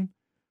Division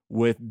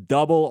with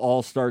double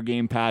All-Star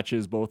game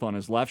patches both on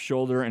his left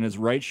shoulder and his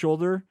right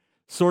shoulder,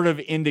 sort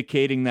of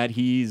indicating that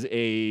he's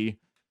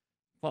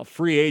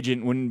free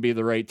agent wouldn't be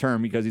the right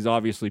term because he's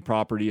obviously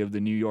property of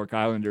the New York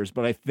Islanders,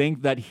 but I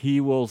think that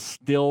he will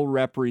still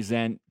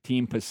represent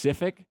Team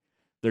Pacific.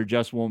 There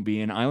just won't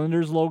be an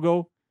Islanders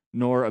logo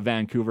nor a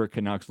Vancouver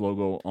Canucks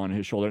logo on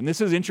his shoulder. And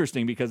this is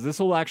interesting because this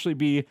will actually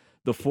be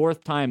the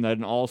fourth time that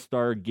an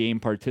All-Star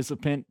game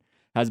participant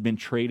has been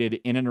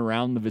traded in and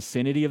around the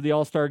vicinity of the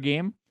All-Star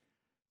game.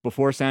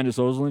 Before Sandis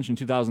Ozolinsh in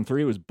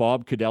 2003, it was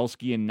Bob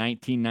Kudelski in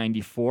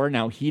 1994.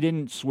 Now, he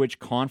didn't switch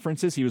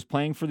conferences. He was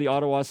playing for the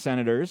Ottawa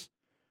Senators,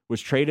 was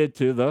traded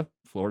to the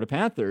Florida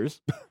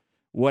Panthers.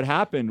 What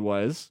happened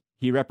was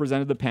he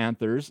represented the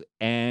Panthers,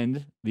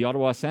 and the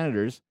Ottawa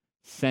Senators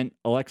sent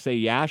Alexei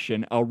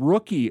Yashin, a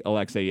rookie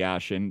Alexei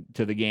Yashin,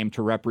 to the game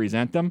to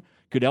represent them.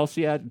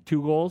 Kudelski had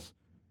 2 goals.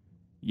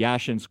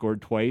 Yashin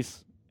scored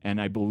twice,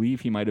 and I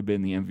believe he might have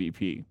been the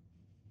MVP.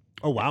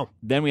 Oh, wow.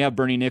 Then we have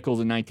Bernie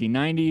Nichols in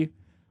 1990.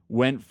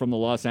 Went from the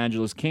Los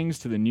Angeles Kings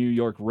to the New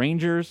York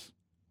Rangers.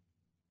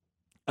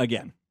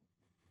 Again,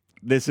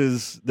 this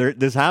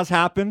has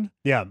happened.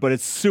 Yeah. But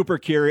it's super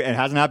curious. It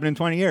hasn't happened in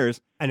 20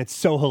 years. And it's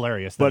so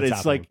hilarious that But it's it's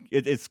happening.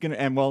 like, it's going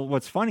to, and well,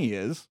 what's funny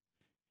is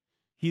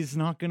he's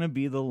not going to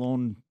be the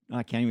lone,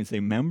 I can't even say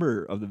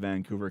member of the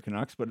Vancouver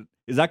Canucks, but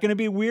is that going to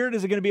be weird?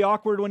 Is it going to be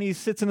awkward when he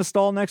sits in a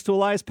stall next to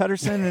Elias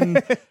Pettersson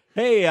and,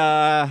 hey,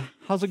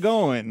 how's it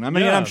going? I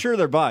mean, I'm sure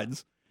they're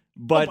buds.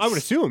 But I would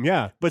assume,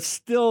 yeah. But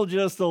still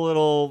just a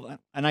little,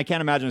 and I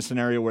can't imagine a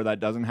scenario where that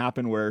doesn't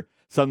happen, where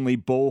suddenly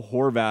Bo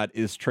Horvat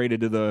is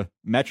traded to the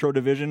Metro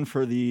Division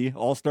for the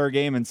All-Star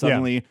game, and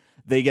suddenly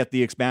they get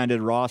the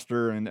expanded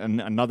roster and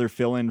another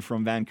fill-in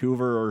from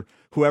Vancouver or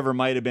whoever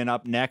might have been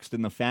up next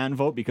in the fan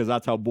vote, because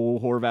that's how Bo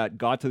Horvat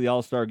got to the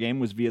All-Star game,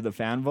 was via the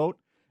fan vote.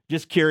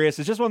 Just curious.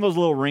 It's just one of those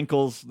little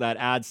wrinkles that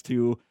adds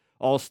to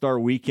All-Star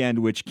weekend,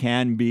 which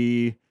can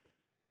be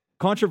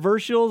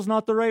controversial is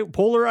not the right,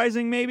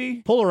 polarizing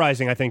maybe?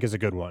 Polarizing, I think, is a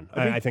good one.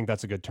 I think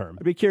that's a good term.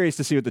 I'd be curious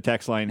to see what the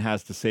text line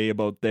has to say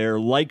about their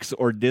likes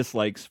or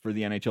dislikes for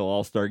the NHL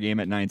All-Star game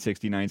at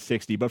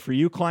 960-960. But for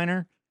you,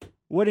 Kleiner,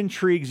 what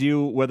intrigues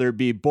you, whether it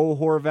be Bo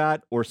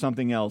Horvat or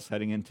something else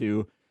heading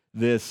into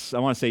this, I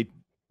want to say,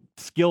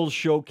 skills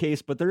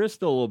showcase, but there is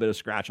still a little bit of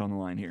scratch on the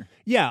line here.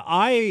 Yeah,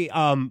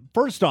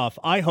 first off,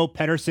 I hope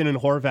Pettersson and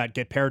Horvat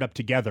get paired up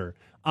together,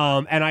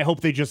 and I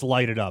hope they just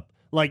light it up.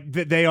 Like,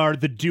 they are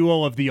the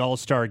duo of the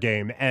All-Star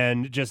game,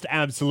 and just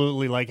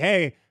absolutely like,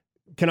 hey,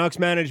 Canucks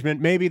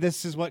management, maybe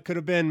this is what could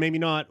have been, maybe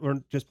not.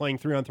 We're just playing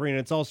 3-on-3 in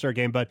its All-Star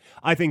game, but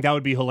I think that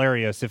would be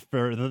hilarious if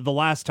for the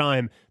last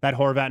time that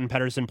Horvat and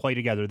Pettersson play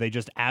together, they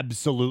just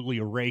absolutely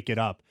rake it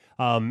up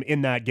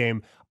in that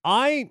game.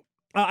 I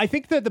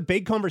think that the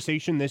big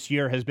conversation this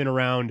year has been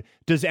around,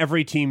 does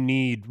every team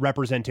need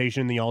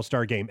representation in the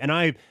All-Star game? And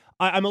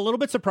I'm a little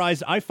bit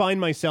surprised. I find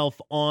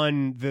myself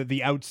on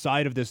the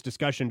outside of this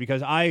discussion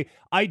because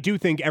I do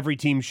think every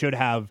team should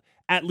have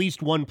at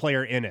least one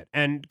player in it.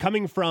 And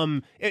coming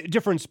from a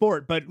different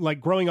sport, but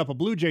like growing up a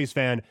Blue Jays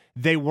fan,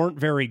 they weren't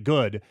very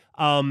good.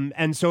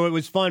 And so it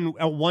was fun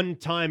one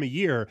time a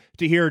year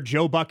to hear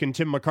Joe Buck and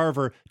Tim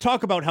McCarver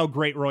talk about how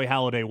great Roy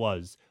Halladay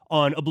was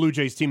on a Blue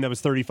Jays team that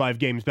was 35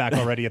 games back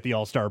already at the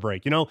All-Star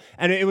break, you know?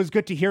 And it was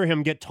good to hear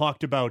him get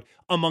talked about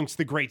amongst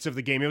the greats of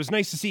the game. It was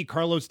nice to see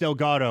Carlos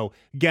Delgado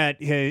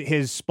get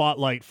his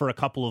spotlight for a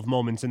couple of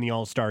moments in the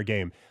All-Star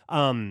game.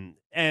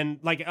 And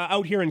like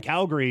out here in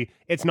Calgary,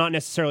 it's not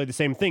necessarily the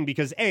same thing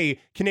because A,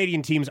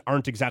 Canadian teams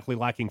aren't exactly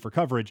lacking for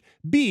coverage.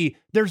 B,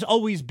 there's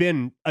always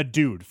been a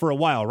dude for a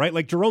while, right?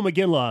 Like Jerome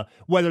McGinley,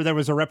 whether there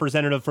was a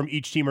representative from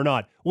each team or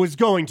not, was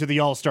going to the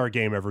All-Star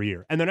game every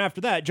year. And then after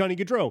that, Johnny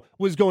Gaudreau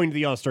was going to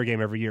the All-Star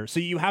game every year. So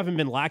you haven't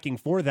been lacking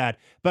for that.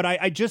 But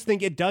I just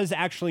think it does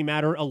actually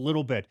matter a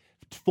little bit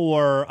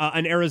for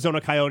an Arizona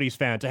Coyotes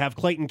fan to have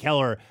Clayton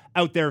Keller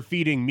out there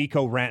feeding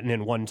Mikko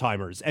Rantanen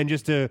one-timers and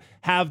just to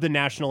have the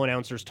national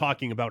announcers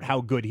talking about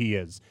how good he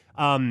is.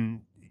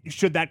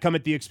 Should that come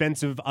at the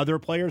expense of other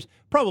players?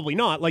 Probably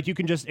not. Like, you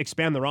can just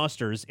expand the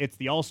rosters. It's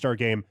the All-Star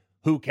game.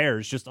 Who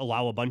cares? Just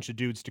allow a bunch of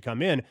dudes to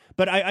come in.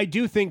 But I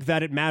do think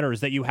that it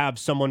matters that you have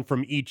someone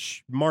from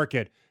each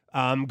market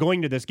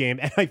going to this game.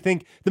 And I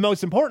think the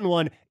most important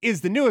one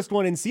is the newest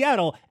one in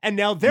Seattle. And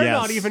now they're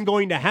not even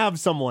going to have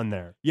someone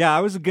there. Yeah,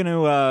 I was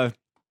gonna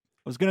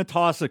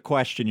toss a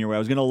question your way. I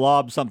was gonna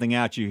lob something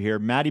at you here.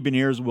 Matty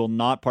Beniers will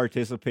not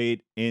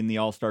participate in the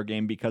All-Star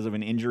game because of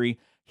an injury.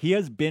 He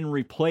has been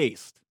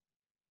replaced,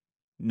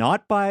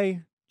 not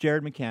by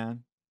Jared McCann.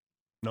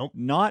 Nope.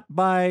 Not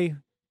by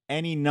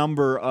any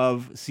number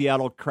of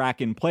Seattle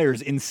Kraken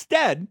players.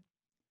 Instead,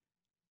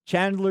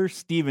 Chandler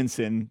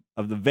Stevenson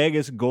of the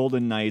Vegas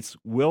Golden Knights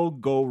will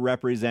go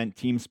represent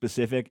Team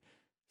Pacific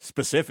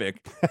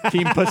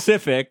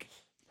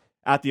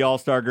at the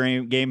All-Star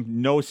game.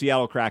 No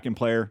Seattle Kraken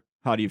player.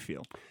 How do you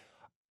feel?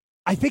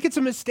 I think it's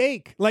a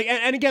mistake. Like,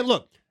 and again,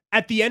 look,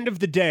 at the end of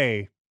the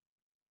day,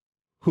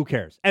 who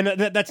cares? And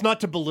that's not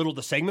to belittle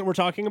the segment we're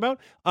talking about,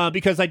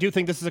 because I do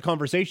think this is a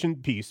conversation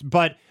piece.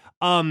 But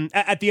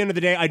at the end of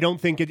the day, I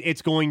don't think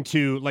it's going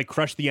to like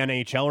crush the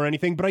NHL or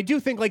anything. But I do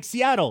think, like,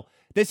 Seattle,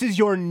 this is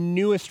your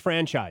newest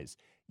franchise.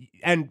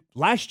 And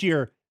last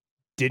year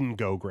didn't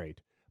go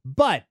great.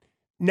 But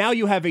now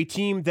you have a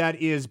team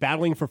that is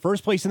battling for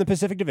first place in the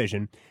Pacific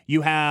Division.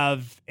 You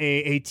have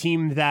a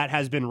team that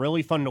has been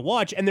really fun to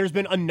watch, and there's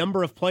been a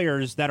number of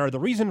players that are the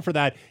reason for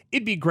that.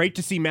 It'd be great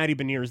to see Matty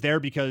Beniers there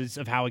because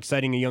of how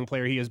exciting a young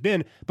player he has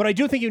been, but I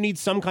do think you need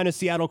some kind of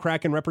Seattle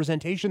Kraken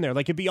representation there.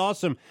 Like, it'd be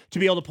awesome to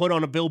be able to put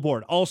on a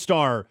billboard,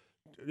 All-Star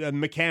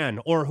McCann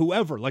or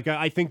whoever. Like,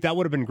 I think that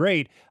would have been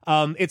great.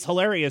 It's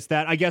hilarious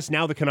that I guess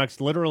now the Canucks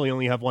literally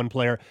only have one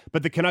player,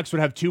 but the Canucks would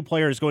have two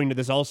players going to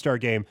this All-Star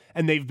game,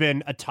 and they've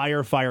been a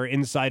tire fire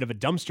inside of a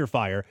dumpster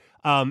fire.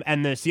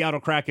 And the Seattle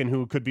Kraken,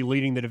 who could be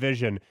leading the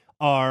division,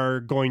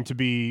 are going to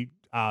be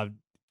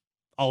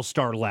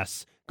All-Star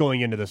less going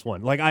into this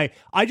one. Like,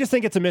 I just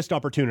think it's a missed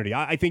opportunity.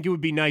 I think it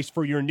would be nice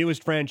for your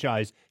newest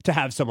franchise to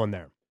have someone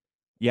there.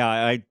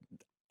 Yeah,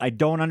 I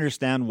don't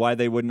understand why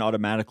they wouldn't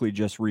automatically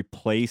just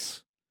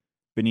replace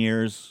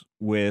Beniers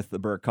with a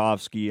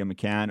Burakovsky, a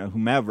McCann, a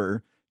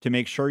whomever, to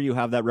make sure you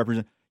have that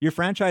represent. Your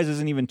franchise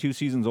isn't even 2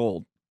 seasons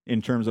old.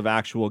 in terms of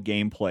actual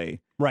gameplay.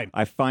 Right.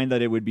 I find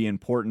that it would be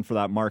important for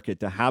that market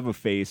to have a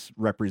face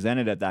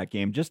represented at that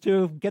game just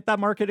to get that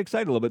market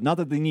excited a little bit. Not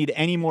that they need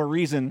any more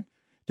reason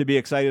to be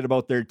excited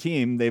about their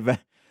team. They've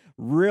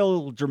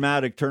real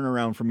dramatic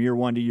turnaround from year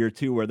 1 to year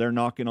 2 where they're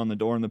knocking on the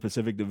door in the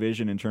Pacific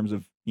Division in terms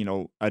of,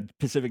 a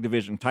Pacific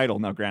Division title.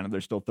 Now, granted,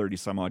 there's still 30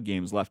 some odd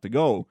games left to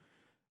go,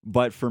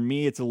 but for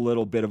me, it's a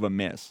little bit of a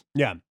miss.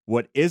 Yeah.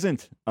 What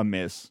isn't a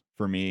miss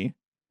for me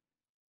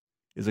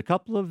is a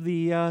couple of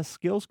the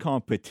skills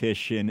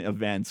competition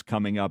events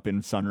coming up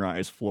in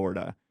Sunrise,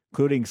 Florida,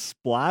 including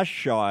Splash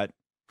Shot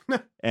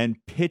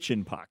and Pitch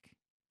and Puck.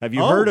 Have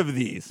you heard of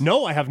these?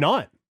 No, I have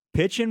not.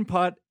 Pitch and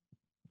Puck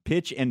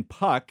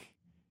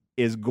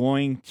is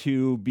going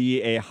to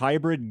be a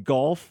hybrid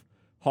golf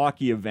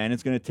hockey event.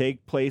 It's going to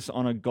take place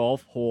on a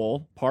golf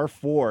hole, par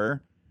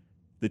 4.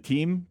 The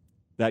team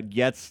that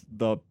gets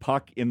the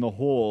puck in the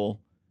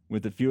hole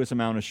with the fewest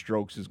amount of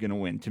strokes is going to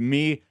win. To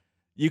me,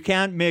 you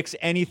can't mix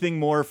anything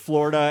more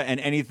Florida and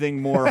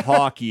anything more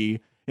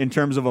hockey in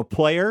terms of a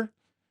player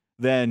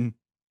than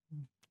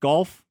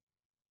golf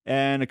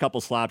and a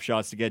couple slap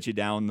shots to get you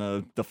down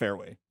the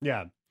fairway.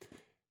 Yeah.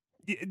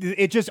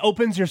 It just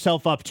opens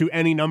yourself up to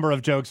any number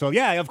of jokes. So,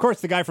 yeah, of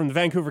course, the guy from the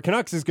Vancouver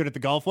Canucks is good at the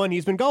golf one.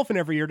 He's been golfing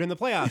every year during the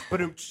playoffs.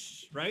 But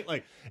right?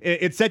 Like,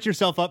 it sets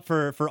yourself up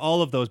for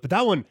all of those. But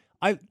that one,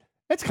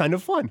 that's kind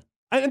of fun.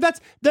 And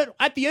that's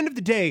at the end of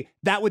the day,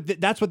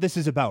 that's what this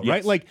is about, yes.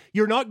 Right? Like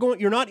you're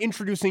not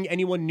introducing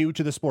anyone new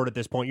to the sport at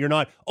this point. You're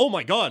not, oh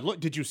my God,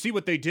 look, did you see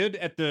what they did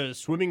at the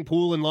swimming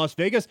pool in Las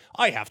Vegas?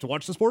 I have to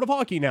watch the sport of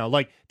hockey now.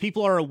 Like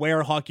people are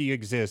aware hockey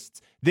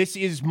exists. This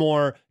is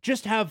more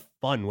just have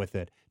fun with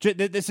it.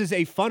 This is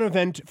a fun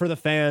event for the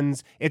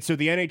fans. It's so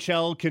the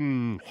NHL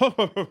can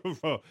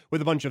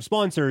with a bunch of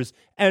sponsors,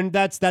 and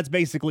that's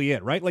basically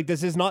it, right? Like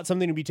this is not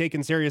something to be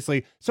taken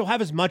seriously. So have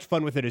as much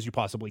fun with it as you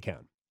possibly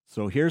can.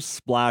 So here's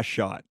Splash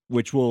Shot,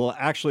 which will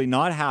actually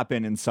not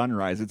happen in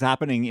Sunrise. It's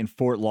happening in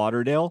Fort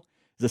Lauderdale.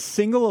 It's a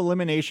single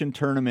elimination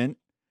tournament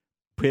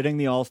pitting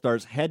the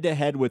All-Stars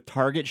head-to-head with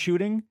target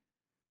shooting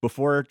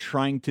before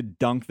trying to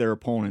dunk their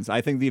opponents.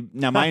 I think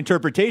my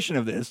interpretation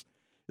of this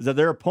is that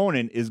their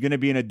opponent is going to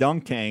be in a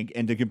dunk tank,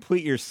 and to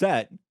complete your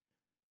set,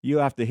 you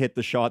have to hit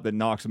the shot that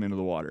knocks them into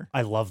the water.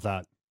 I love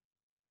that.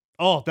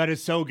 Oh, that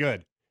is so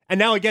good. And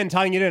now, again,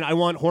 tying it in, I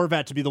want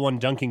Horvat to be the one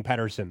dunking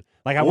Pettersson.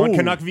 Like, I want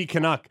Canuck v.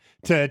 Canuck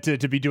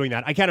to be doing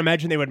that. I can't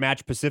imagine they would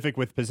match Pacific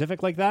with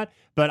Pacific like that,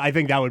 but I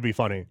think that would be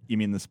funny. You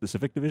mean the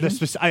specific division?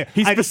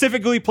 He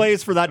specifically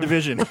plays for that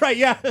division. Right,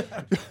 yeah.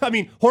 I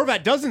mean,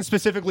 Horvat doesn't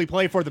specifically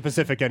play for the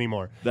Pacific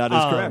anymore. That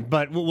is correct.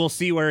 But we'll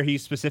see where he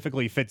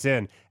specifically fits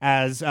in.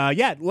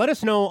 Let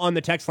us know on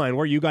the text line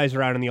where you guys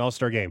are at in the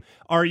All-Star game.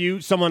 Are you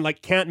someone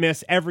like can't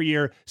miss every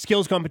year?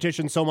 Skills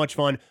competition, so much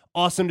fun.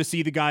 Awesome to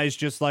see the guys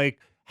just like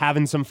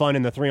having some fun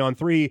in the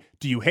 3-on-3.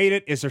 Do you hate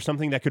it? Is there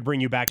something that could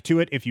bring you back to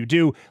it? If you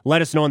do,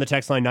 let us know on the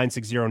text line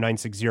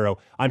 960-960.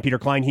 I'm Peter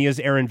Klein. He is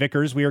Aaron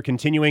Vickers. We are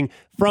continuing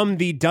from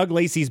the Doug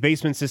Lacey's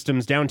Basement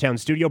Systems downtown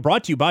studio,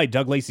 brought to you by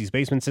Doug Lacey's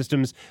Basement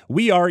Systems.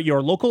 We are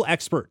your local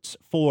experts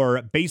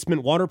for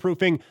basement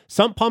waterproofing,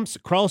 sump pumps,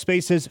 crawl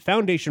spaces,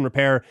 foundation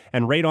repair,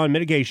 and radon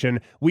mitigation.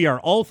 We are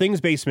all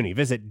things basement-y.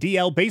 Visit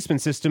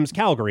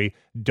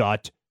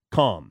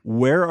dlbasementsystemscalgary.com.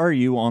 Where are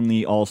you on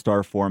the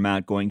All-Star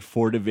format going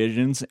 4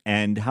 divisions,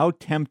 and how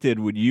tempted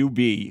would you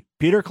be?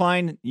 Peter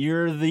Klein,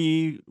 you're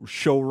the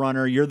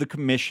showrunner, you're the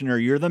commissioner,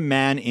 you're the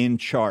man in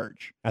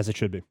charge. As it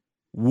should be.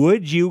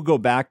 Would you go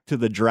back to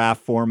the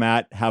draft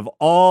format, have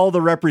all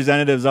the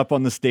representatives up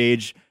on the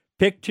stage,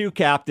 pick 2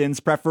 captains,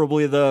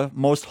 preferably the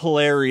most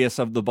hilarious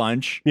of the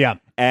bunch,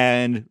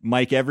 and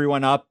mic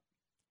everyone up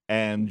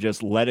and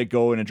just let it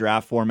go in a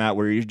draft format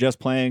where you're just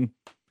playing,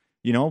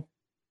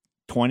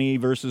 20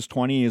 versus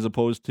 20 as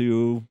opposed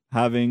to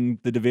having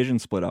the division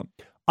split up?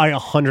 I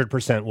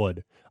 100%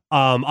 would.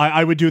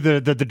 I would do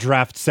the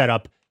draft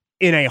setup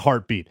in a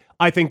heartbeat.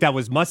 I think that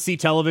was must-see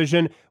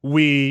television.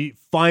 We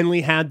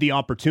finally had the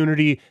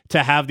opportunity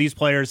to have these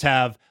players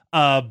have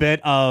a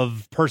bit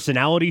of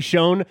personality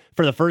shown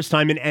for the first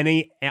time in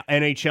any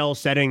NHL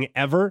setting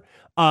ever.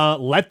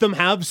 Let them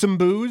have some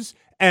booze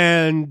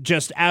and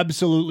just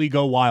absolutely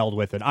go wild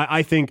with it.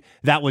 I think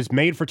that was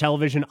made for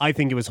television. I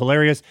think it was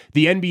hilarious.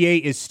 The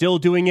NBA is still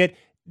doing it.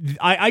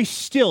 I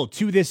still,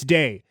 to this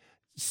day,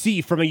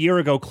 see from a year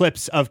ago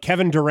clips of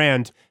Kevin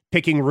Durant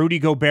picking Rudy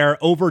Gobert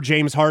over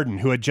James Harden,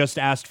 who had just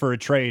asked for a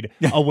trade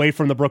away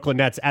from the Brooklyn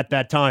Nets at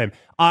that time.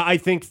 I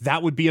think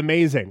that would be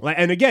amazing.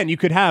 And again, you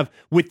could have,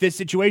 with this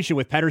situation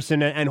with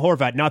Pettersson and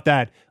Horvat, not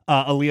that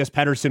Elias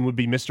Pettersson would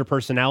be Mr.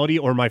 Personality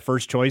or my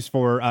first choice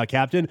for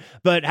captain,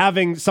 but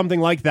having something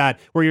like that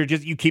where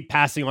you keep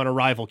passing on a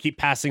rival,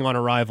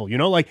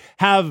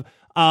 have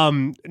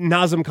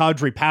Nazem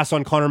Kadri pass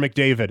on Connor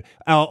McDavid,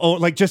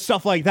 just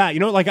stuff like that.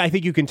 I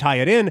think you can tie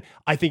it in.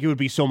 I think it would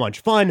be so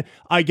much fun.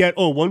 I get,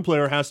 one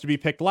player has to be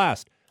picked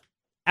last.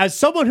 As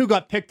someone who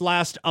got picked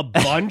last a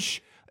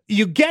bunch,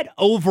 you get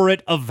over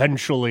it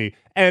eventually.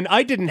 And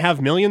I didn't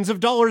have millions of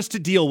dollars to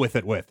deal with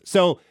it with.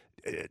 So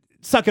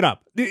suck it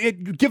up.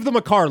 Give them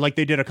a car like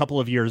they did a couple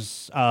of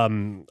years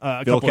ago.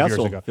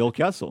 Phil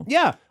Kessel.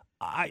 Yeah,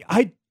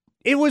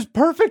 it was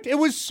perfect. It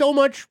was so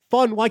much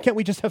fun. Why can't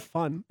we just have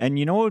fun? And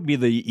you know what would be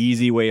the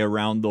easy way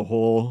around the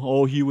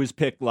whole, he was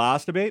picked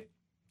last debate?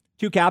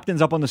 2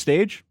 captains up on the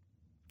stage,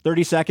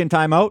 30-second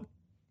timeout,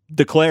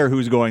 declare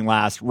who's going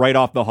last right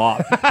off the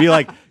hop. Be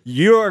like,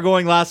 you are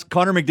going last.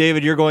 Connor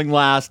McDavid, you're going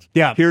last.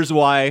 Yeah. Here's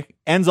why.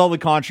 Ends all the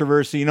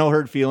controversy. No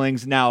hurt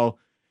feelings. Now,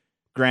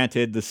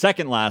 granted, the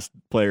second last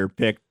player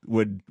picked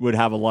would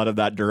have a lot of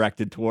that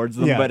directed towards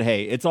them. Yeah. But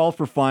hey, it's all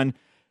for fun.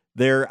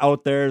 They're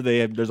out there.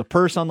 There's a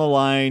purse on the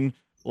line.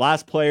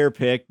 Last player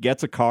pick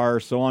gets a car,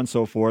 so on and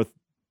so forth.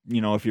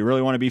 If you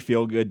really want to be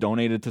feel good,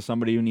 donate it to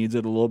somebody who needs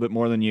it a little bit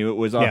more than you. It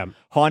was a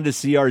Honda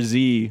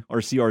CRZ or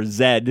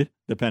CRZ,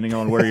 depending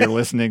on where you're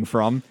listening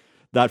from,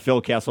 that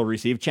Phil Kessel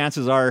received.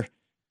 Chances are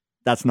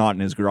that's not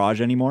in his garage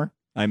anymore.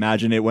 I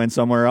imagine it went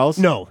somewhere else.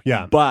 No,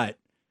 yeah. But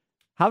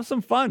have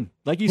some fun.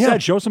 Like you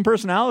said, show some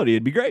personality.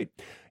 It'd be great.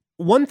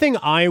 One thing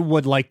I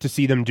would like to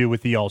see them do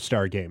with the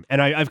All-Star game,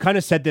 and I've kind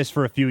of said this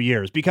for a few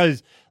years,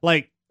 because,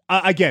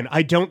 again,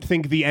 I don't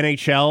think the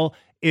NHL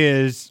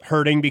is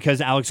hurting because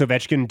Alex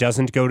Ovechkin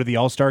doesn't go to the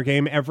All-Star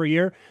game every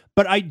year,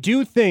 but I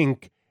do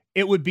think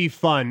it would be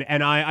fun,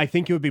 and I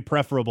think it would be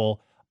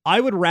preferable. I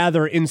would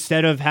rather,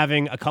 instead of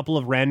having a couple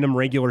of random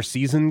regular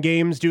season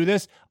games do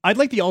this, I'd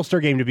like the All-Star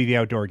game to be the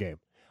outdoor game.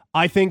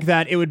 I think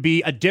that it would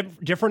be a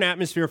different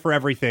atmosphere for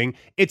everything.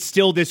 It's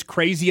still this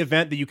crazy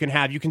event that you can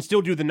have. You can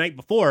still do the night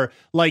before,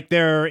 like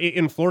they're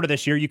in Florida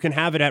this year. You can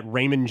have it at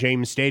Raymond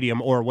James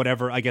Stadium or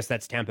whatever. I guess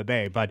that's Tampa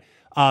Bay, but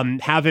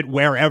have it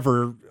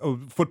wherever,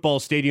 football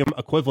stadium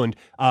equivalent.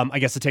 I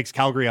guess it takes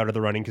Calgary out of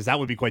the running because that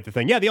would be quite the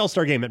thing. Yeah, the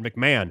All-Star game at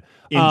McMahon.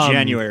 In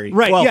January.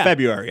 Right, well,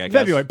 February, I guess.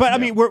 February. But, I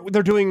mean,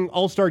 they're doing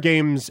All-Star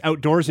games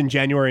outdoors in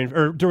January,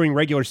 or during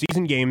regular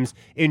season games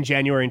in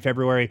January and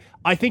February.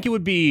 I think it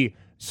would be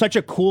such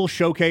a cool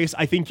showcase.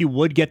 I think you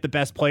would get the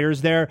best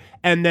players there,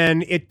 and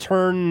then it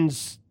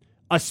turns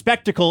a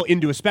spectacle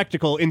into a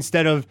spectacle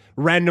instead of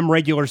random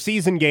regular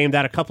season game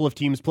that a couple of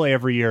teams play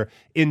every year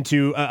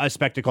into a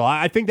spectacle.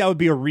 I think that would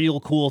be a real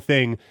cool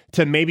thing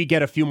to maybe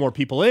get a few more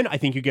people in. I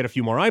think you get a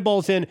few more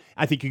eyeballs in.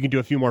 I think you can do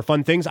a few more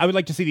fun things. I would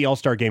like to see the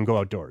All-Star game go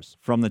outdoors.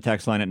 From the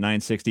text line at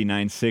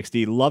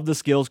 960-960, love the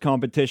skills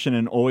competition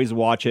and always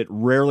watch it.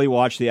 Rarely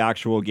watch the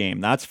actual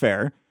game. That's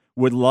fair.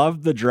 Would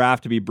love the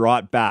draft to be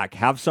brought back.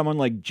 Have someone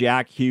like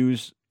Jack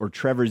Hughes or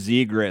Trevor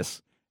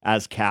Zegras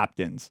as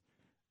captains.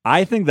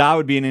 I think that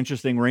would be an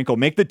interesting wrinkle.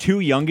 Make the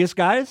 2 youngest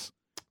guys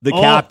the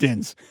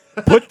captains.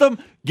 Let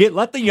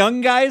the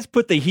young guys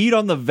put the heat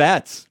on the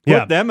vets.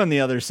 Put them on the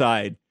other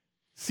side.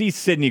 See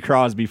Sidney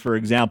Crosby, for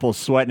example,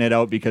 sweating it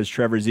out because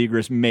Trevor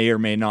Zegras may or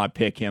may not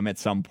pick him at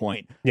some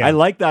point. Yeah. I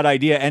like that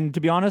idea. And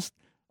to be honest,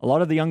 a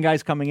lot of the young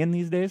guys coming in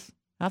these days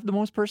have the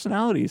most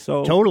personality.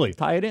 So totally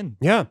tie it in.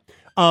 Yeah.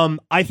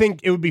 I think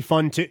it would be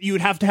fun you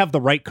would have to have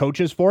the right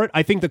coaches for it.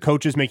 I think the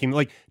coaches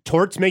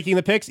Tort's making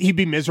the picks, he'd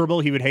be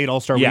miserable. He would hate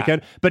All-Star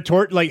Weekend. But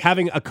Tort,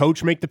 having a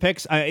coach make the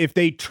picks, if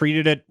they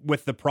treated it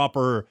with the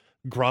proper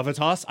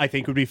gravitas, I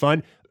think would be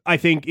fun. I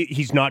think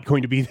he's not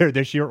going to be there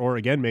this year or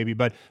again, maybe,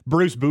 but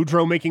Bruce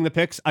Boudreau making the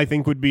picks, I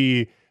think would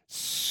be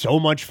so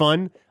much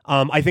fun.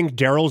 I think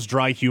Daryl's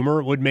dry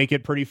humor would make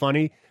it pretty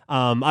funny.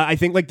 I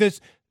think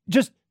this,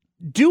 just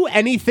do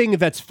anything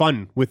that's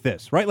fun with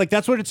this, right?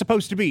 That's what it's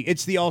supposed to be.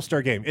 It's the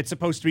All-Star game. It's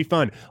supposed to be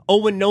fun.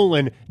 Owen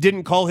Nolan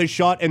didn't call his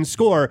shot and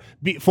score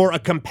for a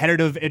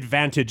competitive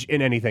advantage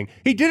in anything.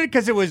 He did it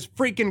because it was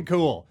freaking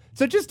cool.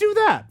 So just do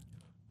that.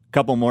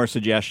 Couple more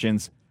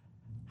suggestions.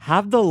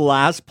 Have the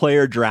last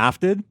player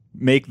drafted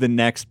make the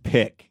next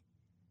pick.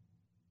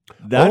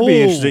 That'd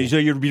be interesting. So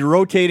you'd be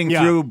rotating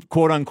through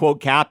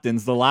quote-unquote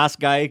captains. The last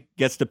guy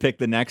gets to pick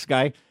the next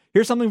guy.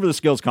 Here's something for the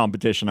skills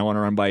competition I want to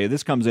run by you.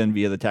 This comes in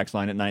via the text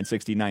line at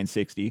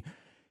 960-960.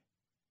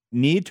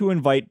 Need to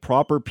invite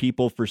proper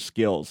people for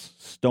skills.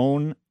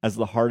 Stone as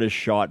the hardest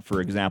shot, for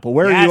example.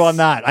 Where are you on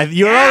that?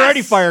 You're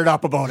already fired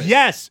up about it.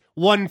 Yes,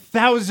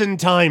 1,000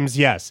 times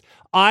yes.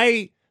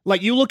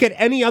 You look at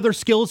any other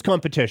skills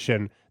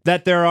competition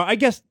that there are, I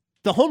guess,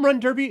 the home run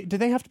derby, do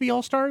they have to be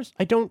all-stars?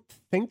 I don't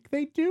think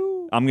they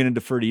do. I'm going to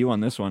defer to you on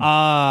this one.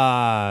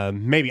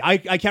 Maybe. I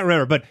can't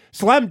remember. But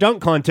slam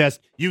dunk contest,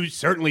 you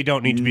certainly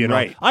don't need to be an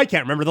right. I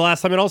can't remember the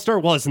last time an all-star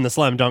was in the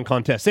slam dunk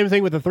contest. Same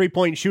thing with the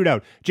three-point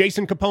shootout.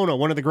 Jason Capono,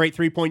 one of the great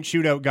three-point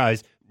shootout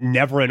guys,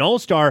 never an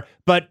all-star,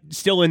 but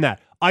still in that.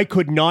 I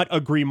could not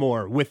agree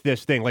more with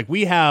this thing.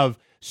 We have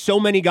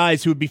so many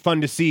guys who would be fun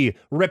to see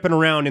ripping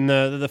around in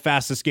the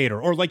fastest skater.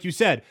 Or like you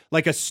said,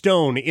 like a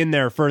Stone in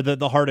there for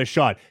the hardest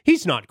shot.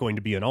 He's not going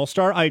to be an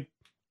all-star,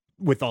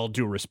 with all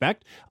due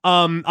respect.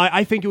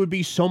 I think it would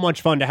be so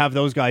much fun to have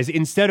those guys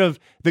instead of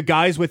the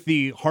guys with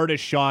the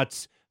hardest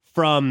shots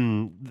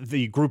from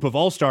the group of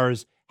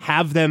all-stars,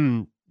 have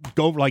them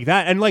go like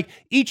that. And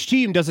each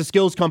team does a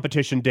skills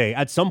competition day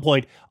at some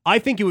point. I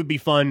think it would be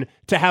fun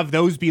to have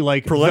those be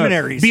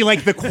preliminaries, be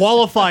the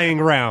qualifying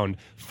round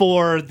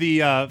for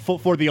the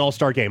for the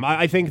All-Star game.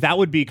 I think that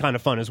would be kind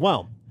of fun as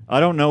well. I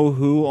don't know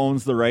who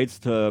owns the rights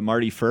to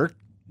Marty Firk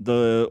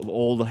the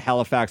old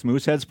Halifax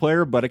Mooseheads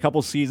player, but a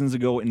couple seasons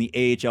ago in the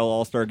AHL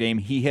All-Star game,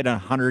 he hit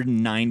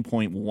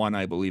 109.1,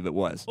 I believe it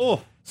was.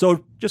 Oh.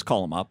 So just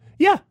call him up.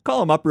 Yeah.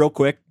 Call him up real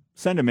quick.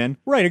 Send him in.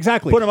 Right,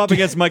 exactly. Put him up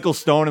against Michael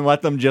Stone and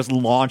let them just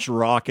launch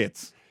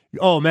rockets.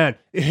 Oh, man.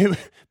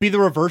 Be the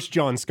reverse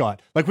John Scott.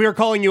 Like, we are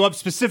calling you up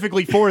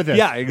specifically for this.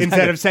 Yeah, exactly.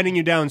 Instead of sending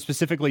you down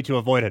specifically to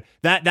avoid it.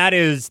 That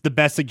is the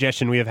best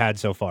suggestion we have had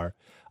so far.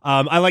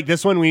 I like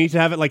this one. We need to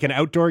have it like an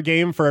outdoor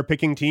game for our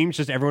picking teams.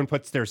 Just everyone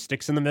puts their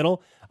sticks in the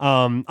middle.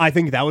 I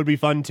think that would be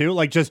fun, too.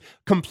 Like, just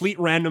complete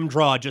random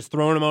draw, just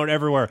throwing them out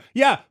everywhere.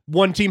 Yeah,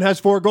 one team has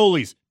 4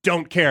 goalies.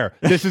 Don't care.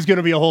 This is going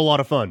to be a whole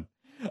lot of fun.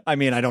 I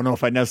mean, I don't know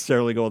if I'd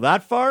necessarily go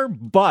that far,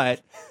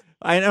 but...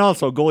 And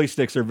also, goalie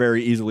sticks are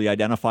very easily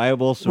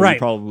identifiable, so right. we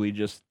probably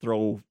just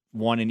throw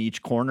one in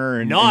each corner.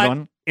 And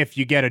Not if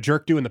you get a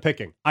jerk doing the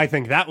picking. I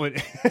think that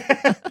would...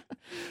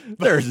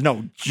 There's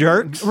no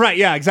jerks. Right,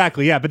 yeah,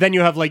 exactly, yeah. But then you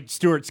have, like,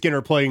 Stuart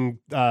Skinner playing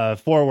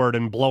forward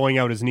and blowing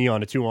out his knee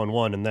on a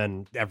 2-on-1, and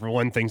then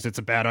everyone thinks it's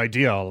a bad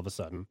idea all of a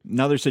sudden.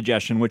 Another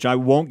suggestion, which I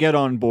won't get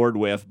on board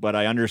with, but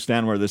I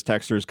understand where this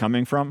texter is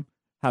coming from.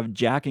 Have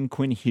Jack and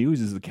Quinn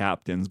Hughes as the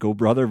captains. Go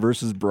brother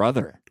versus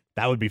brother.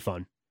 That would be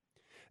fun.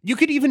 You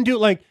could even do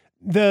like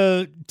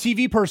the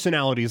TV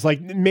personalities,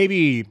 like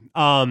maybe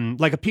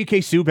like a PK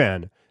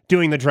Subban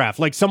doing the draft,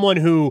 like someone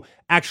who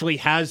actually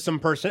has some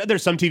person.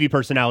 There's some TV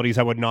personalities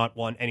I would not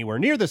want anywhere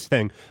near this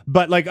thing,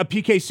 but like a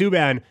PK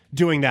Subban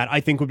doing that,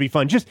 I think would be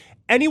fun. Just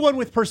anyone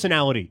with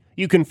personality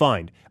you can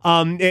find.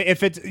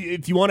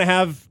 If you want to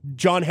have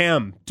John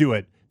Hamm do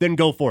it, then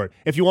go for it.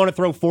 If you want to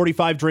throw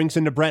 45 drinks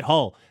into Brett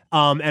Hull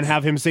and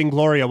have him sing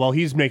Gloria while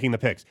he's making the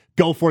picks,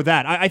 go for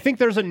that. I think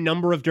there's a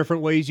number of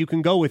different ways you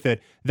can go with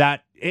it.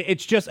 That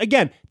it's just,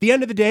 again, the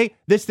end of the day,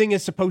 this thing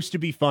is supposed to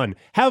be fun.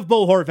 Have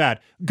Bo Horvat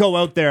go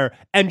out there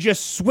and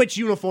just switch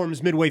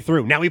uniforms midway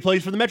through. Now he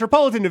plays for the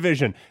Metropolitan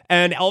Division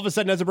and all of a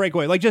sudden has a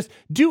breakaway. Like, just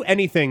do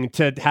anything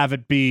to have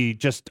it be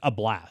just a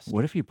blast.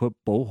 What if you put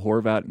Bo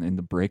Horvat in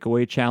the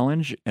breakaway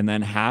challenge and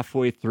then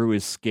halfway through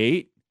his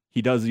skate,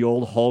 he does the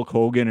old Hulk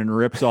Hogan and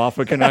rips off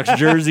a Canucks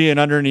jersey and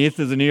underneath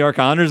is the New York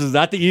Islanders? Is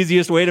that the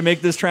easiest way to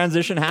make this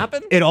transition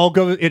happen? It all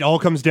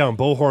comes down.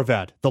 Bo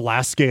Horvat, the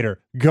last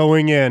skater,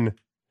 going in,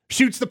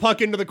 shoots the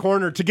puck into the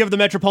corner to give the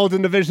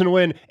Metropolitan Division a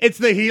win. It's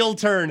the heel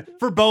turn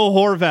for Bo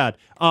Horvat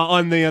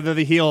on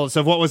the heels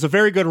of what was a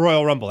very good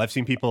Royal Rumble. I've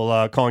seen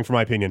people calling for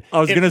my opinion.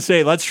 I was going to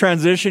say, let's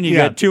transition. You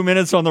got 2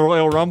 minutes on the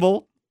Royal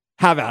Rumble.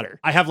 Have at her.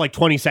 I have like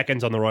 20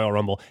 seconds on the Royal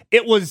Rumble.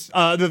 It was,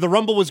 the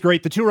Rumble was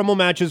great. The 2 Rumble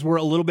matches were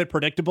a little bit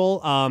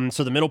predictable,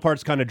 so the middle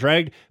part's kind of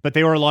dragged, but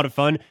they were a lot of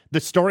fun. The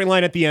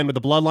storyline at the end with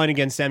the bloodline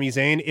against Sami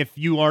Zayn, if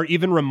you are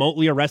even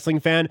remotely a wrestling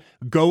fan,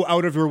 go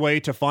out of your way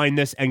to find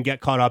this and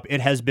get caught up.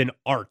 It has been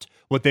art,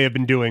 what they have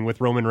been doing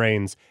with Roman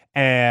Reigns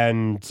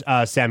and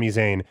Sami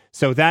Zayn.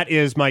 So that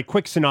is my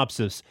quick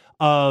synopsis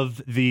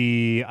of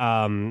the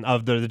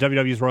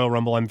WWE's Royal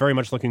Rumble. I'm very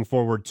much looking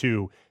forward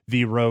to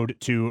the road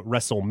to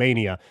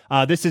WrestleMania.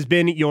 This has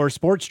been your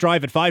Sports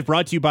Drive at 5,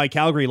 brought to you by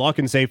Calgary Lock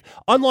and Safe.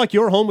 Unlock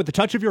your home with the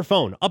touch of your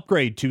phone.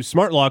 Upgrade to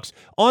smart locks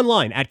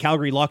online at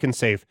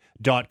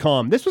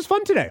calgarylockandsafe.com. This was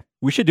fun today.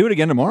 We should do it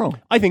again tomorrow.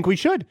 I think we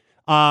should.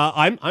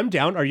 I'm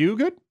down. Are you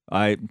good?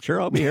 I'll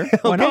be here.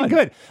 Why okay, not?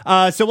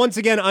 Good. So once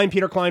again, I'm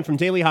Peter Klein from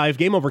Daily Hive,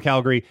 Game Over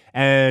Calgary,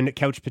 and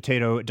Couch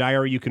Potato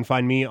Diary. You can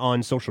find me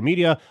on social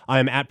media.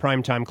 I'm at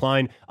Primetime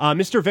Klein.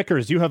 Mr.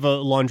 Vickers, you have a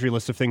laundry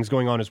list of things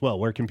going on as well.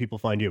 Where can people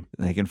find you?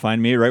 They can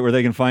find me right where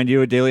they can find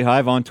you at Daily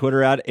Hive, on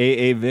Twitter at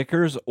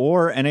AAVickers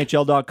or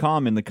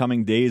NHL.com. In the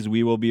coming days,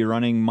 we will be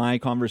running my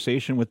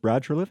conversation with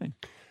Brad Treliving.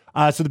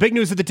 So the big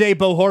news of the day,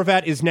 Bo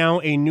Horvat is now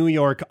a New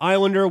York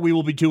Islander. We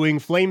will be doing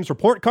Flames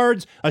report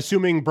cards,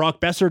 assuming Brock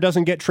Besser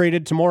doesn't get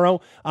traded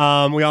tomorrow.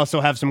 We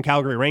also have some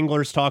Calgary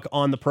Wranglers talk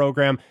on the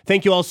program.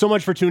 Thank you all so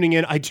much for tuning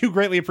in. I do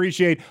greatly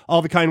appreciate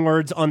all the kind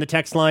words on the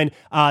text line.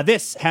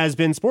 This has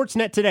been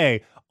Sportsnet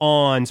Today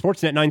on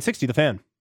Sportsnet 960, The Fan.